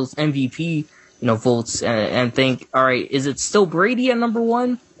look at those MVP, votes and think, all right, is it still Brady at number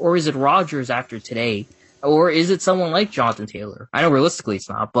 1 or is it Rodgers after today? Or is it someone like Jonathan Taylor? I know realistically it's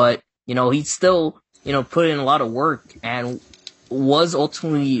not, but, he's still, put in a lot of work and was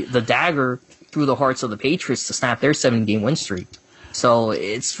ultimately the dagger through the hearts of the Patriots to snap their 7-game win streak. So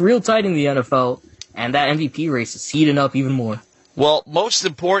it's real tight in the NFL, and that MVP race is heating up even more. Well, most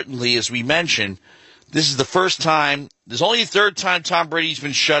importantly, as we mentioned, this is the first time, there's only the third time Tom Brady's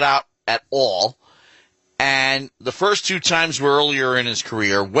been shut out at all, and the first 2 times were earlier in his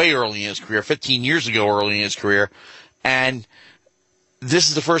career, way early in his career, 15 years ago early in his career, and this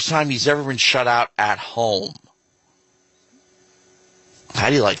is the first time he's ever been shut out at home. How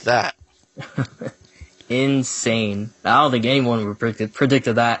do you like that? Insane. I don't think anyone would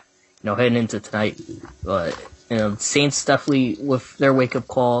predicted that, heading into tonight. But, Saints definitely with their wake-up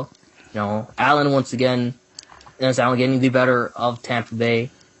call. Allen once again, Allen getting the better of Tampa Bay.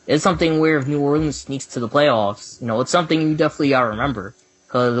 It's something where if New Orleans sneaks to the playoffs, it's something you definitely gotta remember.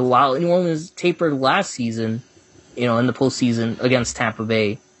 Because while New Orleans tapered last season, in the postseason against Tampa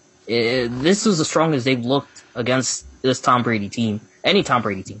Bay, this was the strongest they've looked against this Tom Brady team. Any Tom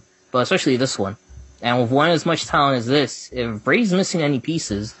Brady team. But especially this one. And with one as much talent as this, if Brady's missing any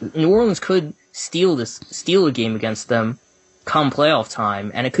pieces, New Orleans could steal a game against them come playoff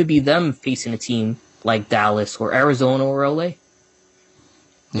time, and it could be them facing a team like Dallas or Arizona or LA.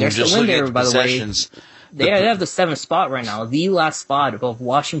 They're still in there, by the way. They have the 7th spot right now, the last spot above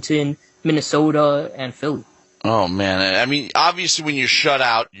Washington, Minnesota, and Philly. Oh, man. Obviously when you're shut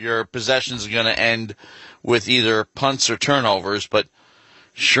out, your possessions are going to end with either punts or turnovers, but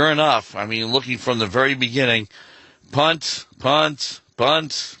sure enough, looking from the very beginning, punt,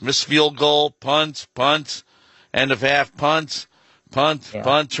 missed field goal, punt, end of half, punt,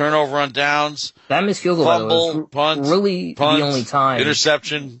 turnover on downs. That missed field goal fumble, punt, really punt, the only time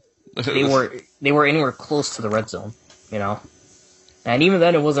interception. they were anywhere close to the red zone, and even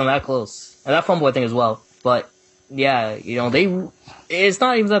then it wasn't that close. And that fumble I think as well. But yeah, it's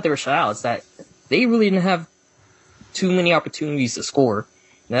not even that they were shut out; it's that they really didn't have too many opportunities to score.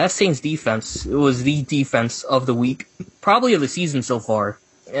 Now, that Saints defense, it was the defense of the week, probably of the season so far.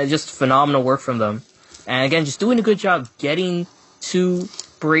 Just phenomenal work from them. And again, just doing a good job getting to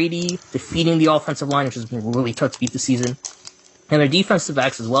Brady, defeating the offensive line, which has been really tough to beat this season. And their defensive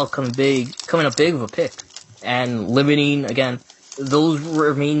backs as well coming up big with a pick. And limiting, again, those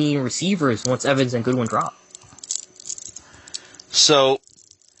remaining receivers once Evans and Goodwin drop. So,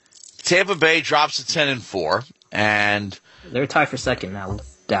 Tampa Bay drops to 10-4, and they're tied for second now with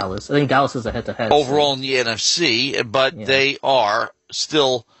Dallas. I think Dallas is a head-to-head. Overall in the NFC, but they are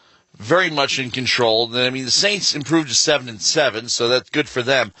still very much in control. The Saints improved to 7-7, so that's good for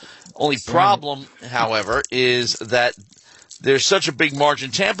them. Only problem, however, is that there's such a big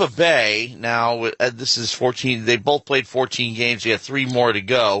margin. Tampa Bay, now, this is 14, they both played 14 games, they have 3 more to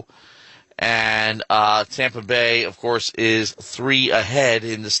go. And Tampa Bay, of course, is 3 ahead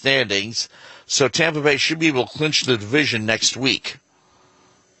in the standings. So Tampa Bay should be able to clinch the division next week.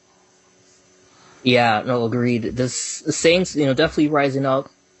 Yeah, no, agreed. The Saints, definitely rising up.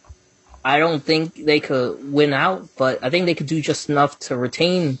 I don't think they could win out, but I think they could do just enough to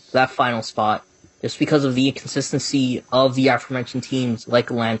retain that final spot. just because of the inconsistency of the aforementioned teams like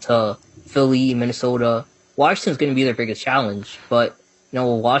Atlanta, Philly, Minnesota. Washington's going to be their biggest challenge, but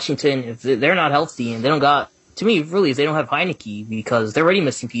Washington, if they're not healthy and they don't got, to me, really, they don't have Heineke because they're already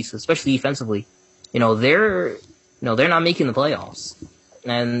missing pieces, especially defensively. They're not making the playoffs.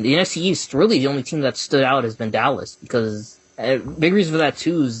 And the NFC East, really, the only team that stood out has been Dallas because big reason for that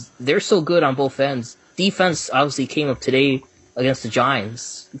too is they're so good on both ends. Defense obviously came up today against the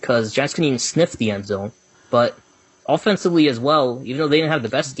Giants because the Giants couldn't even sniff the end zone, but offensively as well, even though they didn't have the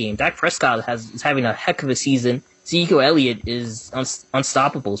best game, Dak Prescott is having a heck of a season. Ezekiel Elliott is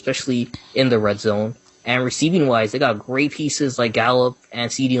unstoppable, especially in the red zone. And receiving-wise, they got great pieces like Gallup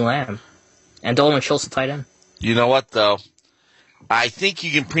and CeeDee Lamb. And Dalton Schultz, the tight end. You know what, though? I think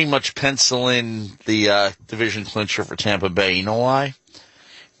you can pretty much pencil in the division clincher for Tampa Bay. You know why?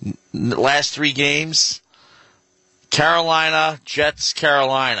 Last 3 games, Carolina, Jets,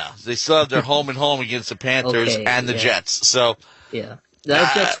 Carolina. They still have their home and home against the Panthers and the Jets. So yeah,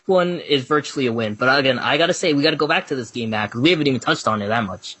 that Jets one is virtually a win. But again, I gotta say, we gotta go back to this game now because we haven't even touched on it that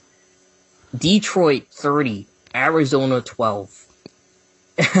much. Detroit 30, Arizona 12.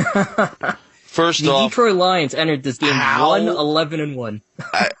 First the off, Detroit Lions entered this game 1-11-1.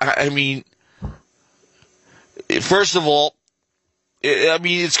 I mean, first of all,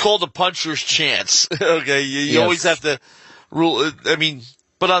 it's called a puncher's chance. Okay, you always have to rule.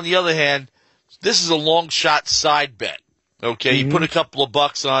 But on the other hand, this is a long shot side bet. Okay, you put a couple of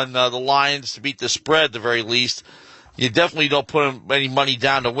bucks on the Lions to beat the spread, at the very least. You definitely don't put any money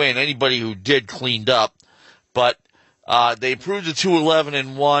down to win. Anybody who did cleaned up, but they improved to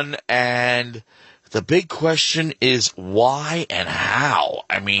 2-11-1, and the big question is why and how.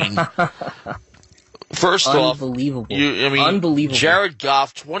 First off, unbelievable. Jared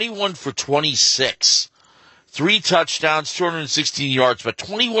Goff, 21 for 26, 3 touchdowns, 216 yards, but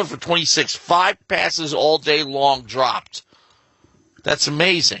 21 for 26, 5 passes all day long dropped. That's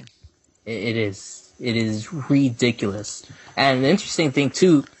amazing. It is. It is ridiculous. And the interesting thing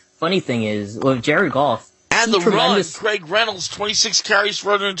too, funny thing is, with Jared Goff, and the run, Craig Reynolds, 26 carries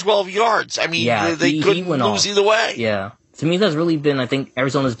for 112 yards. They couldn't lose either way. Yeah. To me, that's really been, I think,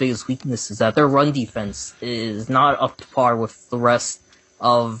 Arizona's biggest weakness is that their run defense is not up to par with the rest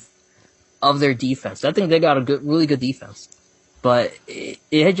of their defense. I think they got a really good defense. But it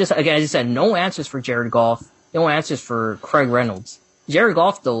had just, again, as I said, no answers for Jared Goff, no answers for Craig Reynolds. Jared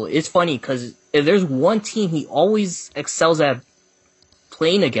Goff, though, it's funny because if there's one team he always excels at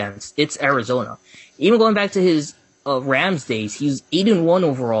playing against, it's Arizona. Even going back to his Rams days, he's 8-1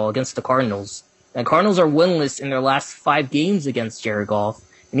 overall against the Cardinals. And Cardinals are winless in their last 5 games against Jared Goff.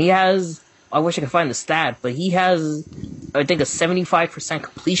 And he has, I wish I could find the stat, but he has, I think, a 75%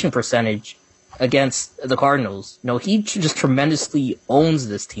 completion percentage against the Cardinals. He just tremendously owns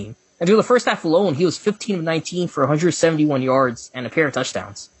this team. And through the first half alone, he was 15 of 19 for 171 yards and a pair of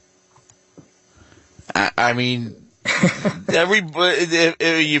touchdowns.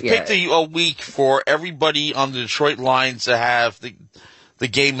 Everybody, you picked a week for everybody on the Detroit Lions to have the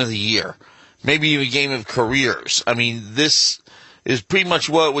game of the year, maybe even game of careers. This is pretty much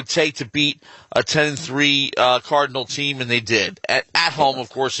what it would take to beat a 10-3 Cardinal team, and they did at home, of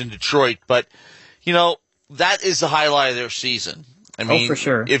course, in Detroit. But that is the highlight of their season. For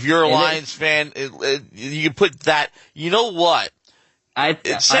sure. If you're a Lions fan, you can put that. You know what?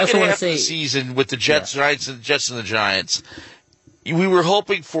 Second half of the season with the Jets, Giants, and the Jets and the Giants, we were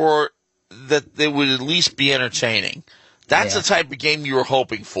hoping for that they would at least be entertaining. That's the type of game you were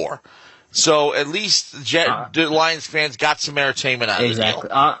hoping for. So at least the Lions fans got some entertainment out of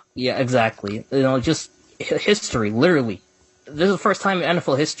the deal. Exactly. Just history, literally. This is the first time in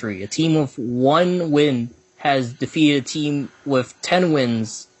NFL history a team with 1 win has defeated a team with 10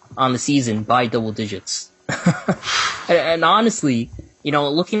 wins on the season by double digits. and honestly,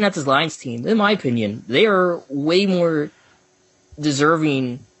 looking at this Lions team, in my opinion, they are way more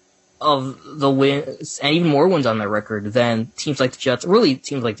deserving of the wins and even more wins on their record than teams like the Jets, really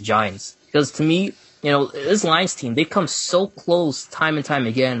teams like the Giants. Because to me, this Lions team, they've come so close time and time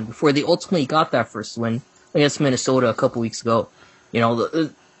again before they ultimately got that first win against Minnesota a couple weeks ago.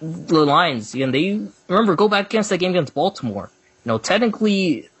 The Lions, they remember, go back against that game against Baltimore.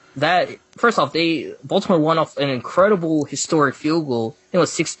 Technically, first off, Baltimore won off an incredible historic field goal. It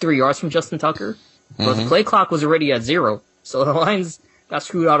was 63 yards from Justin Tucker, but the play clock was already at 0. So the Lions got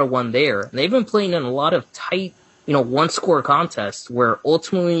screwed out of one there. And they've been playing in a lot of tight, one-score contests where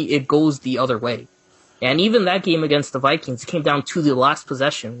ultimately it goes the other way. And even that game against the Vikings came down to the last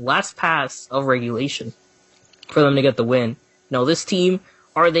possession, last pass of regulation for them to get the win. This team,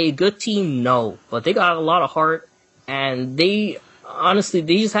 are they a good team? No. But they got a lot of heart, and they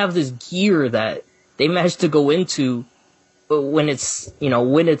just have this gear that they managed to go into when it's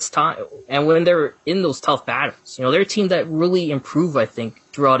time and when they're in those tough battles. They're a team that really improve, I think,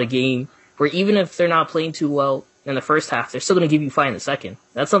 throughout a game, where even if they're not playing too well in the first half, they're still going to give you fight in the second.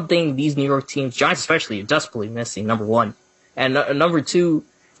 That's something these New York teams, Giants especially, are desperately missing, number one. And number two,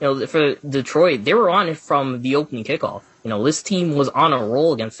 for Detroit, they were on it from the opening kickoff. This team was on a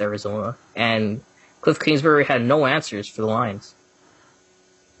roll against Arizona, and Cliff Kingsbury had no answers for the Lions.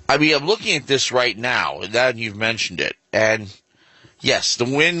 I mean, I'm looking at this right now, and now you've mentioned it. And yes, the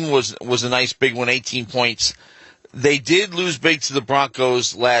win was a nice big one, 18 points. They did lose big to the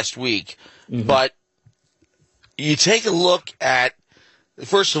Broncos last week, but you take a look at,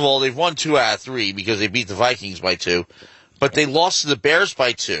 first of all, they've won 2 out of 3 because they beat the Vikings by 2, but they lost to the Bears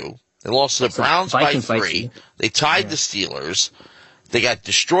by 2. They lost to the Browns by 3. They tied the Steelers. They got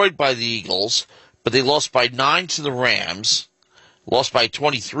destroyed by the Eagles, but they lost by 9 to the Rams. Lost by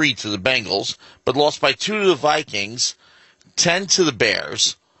 23 to the Bengals, but lost by 2 to the Vikings, 10 to the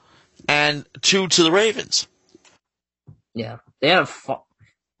Bears, and 2 to the Ravens. Yeah, they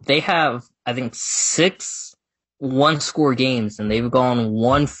have I think 6 one-score games, and they've gone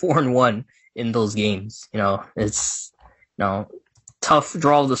 1-4-1 in those games. It's tough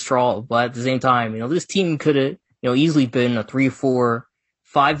draw of the straw, but at the same time, this team could have easily been a 3-4.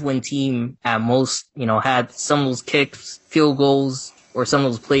 5-win team at most, had some of those kicks, field goals, or some of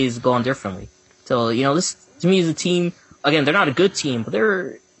those plays gone differently. So, this to me is a team, again, they're not a good team, but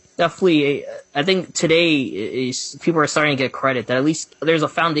they're definitely, I think today people are starting to get credit that at least there's a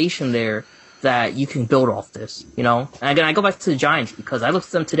foundation there that you can build off this, And again, I go back to the Giants because I looked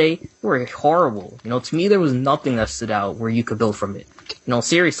at them today, they were horrible. To me, there was nothing that stood out where you could build from it.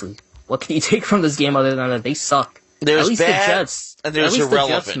 Seriously, what can you take from this game other than that they suck? There's at least bad, the Jets, and there's at least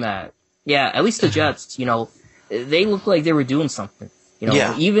irrelevant. The Jets, Matt. Yeah, at least the Jets, they looked like they were doing something.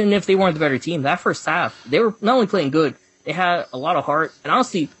 Even if they weren't the better team, that first half, they were not only playing good, they had a lot of heart, and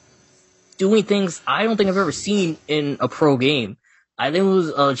honestly, doing things I don't think I've ever seen in a pro game. I think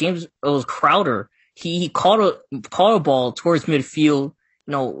it was Crowder. He caught a ball towards midfield,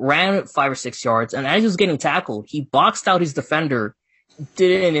 ran 5 or 6 yards, and as he was getting tackled, he boxed out his defender,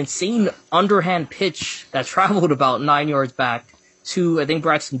 did an insane underhand pitch that traveled about 9 yards back to, I think,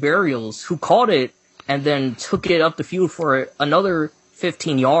 Braxton Berrios, who caught it and then took it up the field for another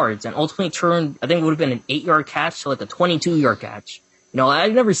 15 yards and ultimately turned, I think it would have been an 8-yard catch to like a 22-yard catch.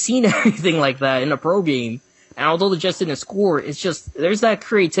 I've never seen anything like that in a pro game. And although the Jets didn't score, it's just, there's that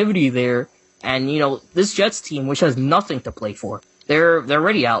creativity there. And, this Jets team, which has nothing to play for, they're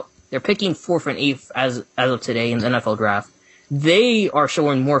already out. They're picking 4th and 8th as of today in the NFL draft. They are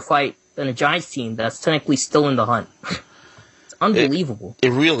showing more fight than a Giants team that's technically still in the hunt. It's unbelievable. It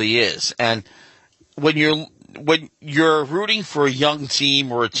really is. And when you're rooting for a young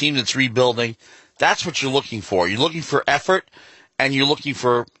team or a team that's rebuilding, that's what you're looking for. You're looking for effort, and you're looking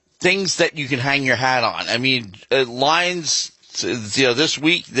for things that you can hang your hat on. I mean, Lions, this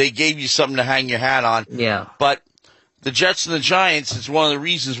week, they gave you something to hang your hat on. Yeah. But the Jets and the Giants, it's one of the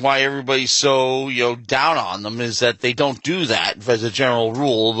reasons why everybody's so, down on them is that they don't do that as a general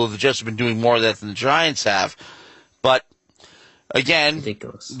rule, although the Jets have been doing more of that than the Giants have. But, again,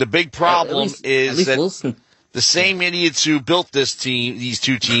 ridiculous. The big problem is that Wilson. The same idiots who built these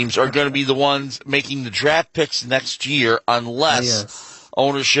 2 teams, are going to be the ones making the draft picks next year unless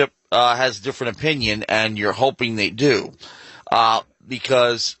ownership has a different opinion, and you're hoping they do.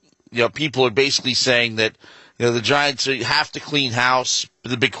 Because, people are basically saying that, the Giants have to clean house,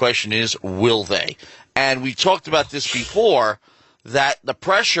 but the big question is, will they? And we talked about this before, that the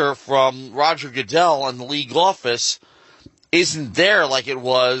pressure from Roger Goodell and the league office isn't there like it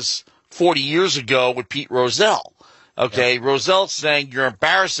was 40 years ago with Pete Rozelle. Okay, yeah. Rozelle's saying, you're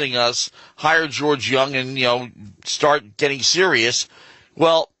embarrassing us, hire George Young and, start getting serious.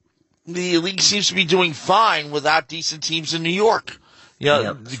 Well, the league seems to be doing fine without decent teams in New York.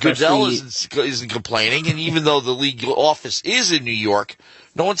 Goodell isn't complaining, and even though the league office is in New York,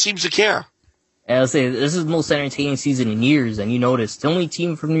 no one seems to care. And I'll say, this is the most entertaining season in years, and you notice the only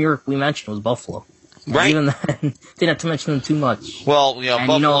team from New York we mentioned was Buffalo. Right. Even then, didn't have to mention them too much. Well,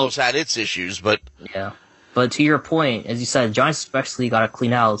 Buffalo's had its issues, but... Yeah. But to your point, as you said, Giants especially got a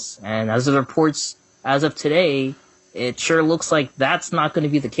clean house, and as of the reports, as of today, it sure looks like that's not going to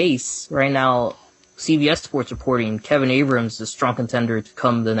be the case. Right now, CBS Sports reporting Kevin Abrams is a strong contender to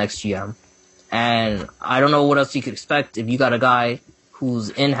become the next GM. And I don't know what else you could expect if you got a guy who's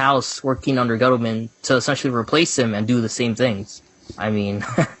in-house working under Gettleman to essentially replace him and do the same things. I mean,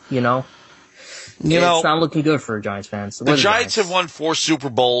 it's not looking good for Giants fans. The Giants have won 4 Super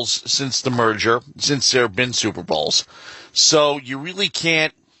Bowls since the merger, since there have been Super Bowls. So you really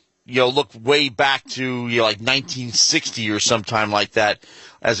can't look way back to, like 1960 or sometime like that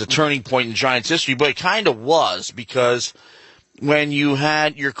as a turning point in Giants history, but it kind of was, because when you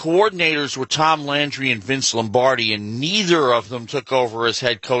had your coordinators were Tom Landry and Vince Lombardi, and neither of them took over as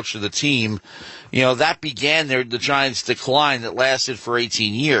head coach of the team, that began the Giants' decline that lasted for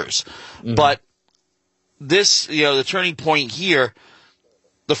 18 years. Mm-hmm. But this, the turning point here,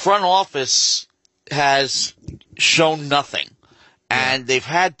 the front office has shown nothing, and they've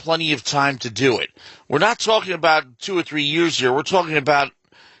had plenty of time to do it. We're not talking about 2 or 3 years here. We're talking about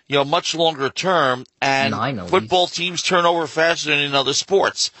much longer term, and football teams turn over faster than in other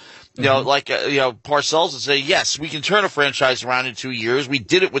sports. Parcells would say, yes, we can turn a franchise around in 2 years. We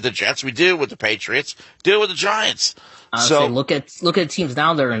did it with the Jets. We did it with the Patriots. Did it with the Giants. So look at teams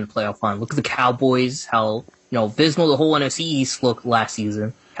now that are in the playoff hunt. Look at the Cowboys, how, abysmal the whole NFC East looked last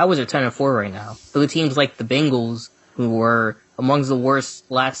season. Cowboys are 10-4 right now. Look at teams like the Bengals, who were amongst the worst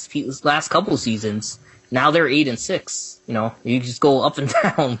last couple seasons. Now they're 8-6. You just go up and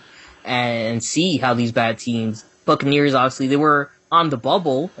down and see how these bad teams. Buccaneers, obviously, they were on the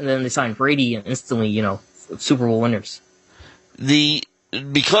bubble, and then they signed Brady, and instantly, Super Bowl winners.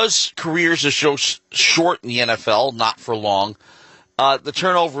 Because careers are so short in the NFL, not for long, the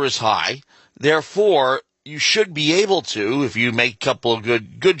turnover is high. Therefore, you should be able to, if you make a couple of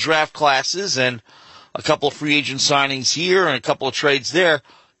good draft classes and a couple of free agent signings here and a couple of trades there,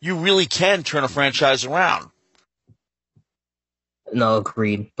 you really can turn a franchise around. No,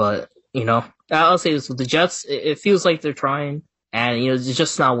 agreed. But, I'll say this with the Jets, it feels like they're trying, and, it's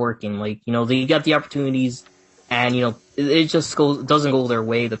just not working. Like, they got the opportunities, and, it just doesn't go their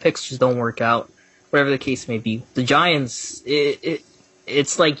way. The picks just don't work out, whatever the case may be. The Giants,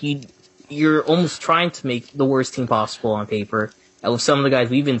 it's like you're almost trying to make the worst team possible on paper. And with some of the guys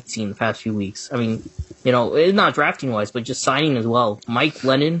we've been seeing the past few weeks. I mean, it's not drafting wise, but just signing as well. Mike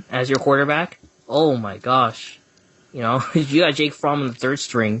Lennon as your quarterback. Oh my gosh. You got Jake Fromm in the third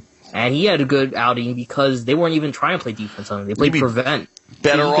string, and he had a good outing because they weren't even trying to play defense on him. They played prevent.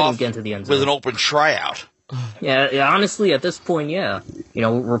 Better off get into the end zone with an open tryout. Yeah, honestly, at this point, yeah.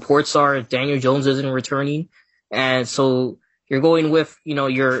 Reports are Daniel Jones isn't returning, and so you're going with,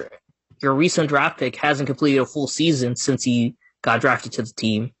 your recent draft pick hasn't completed a full season since he got drafted to the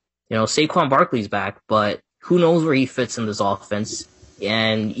team. Saquon Barkley's back, but who knows where he fits in this offense?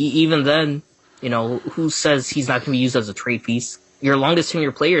 And even then, who says he's not going to be used as a trade piece? Your longest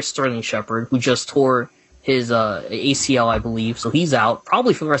tenured player is Sterling Shepard, who just tore his ACL, I believe, so he's out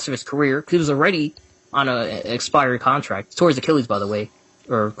probably for the rest of his career because he was already on an expired contract. Tore his Achilles, by the way,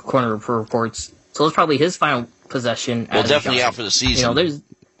 or according to reports. So it's probably his final possession. Well, definitely out for the season.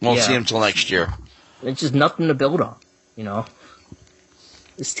 Won't see him till next year. It's just nothing to build on.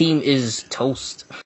 This team is toast.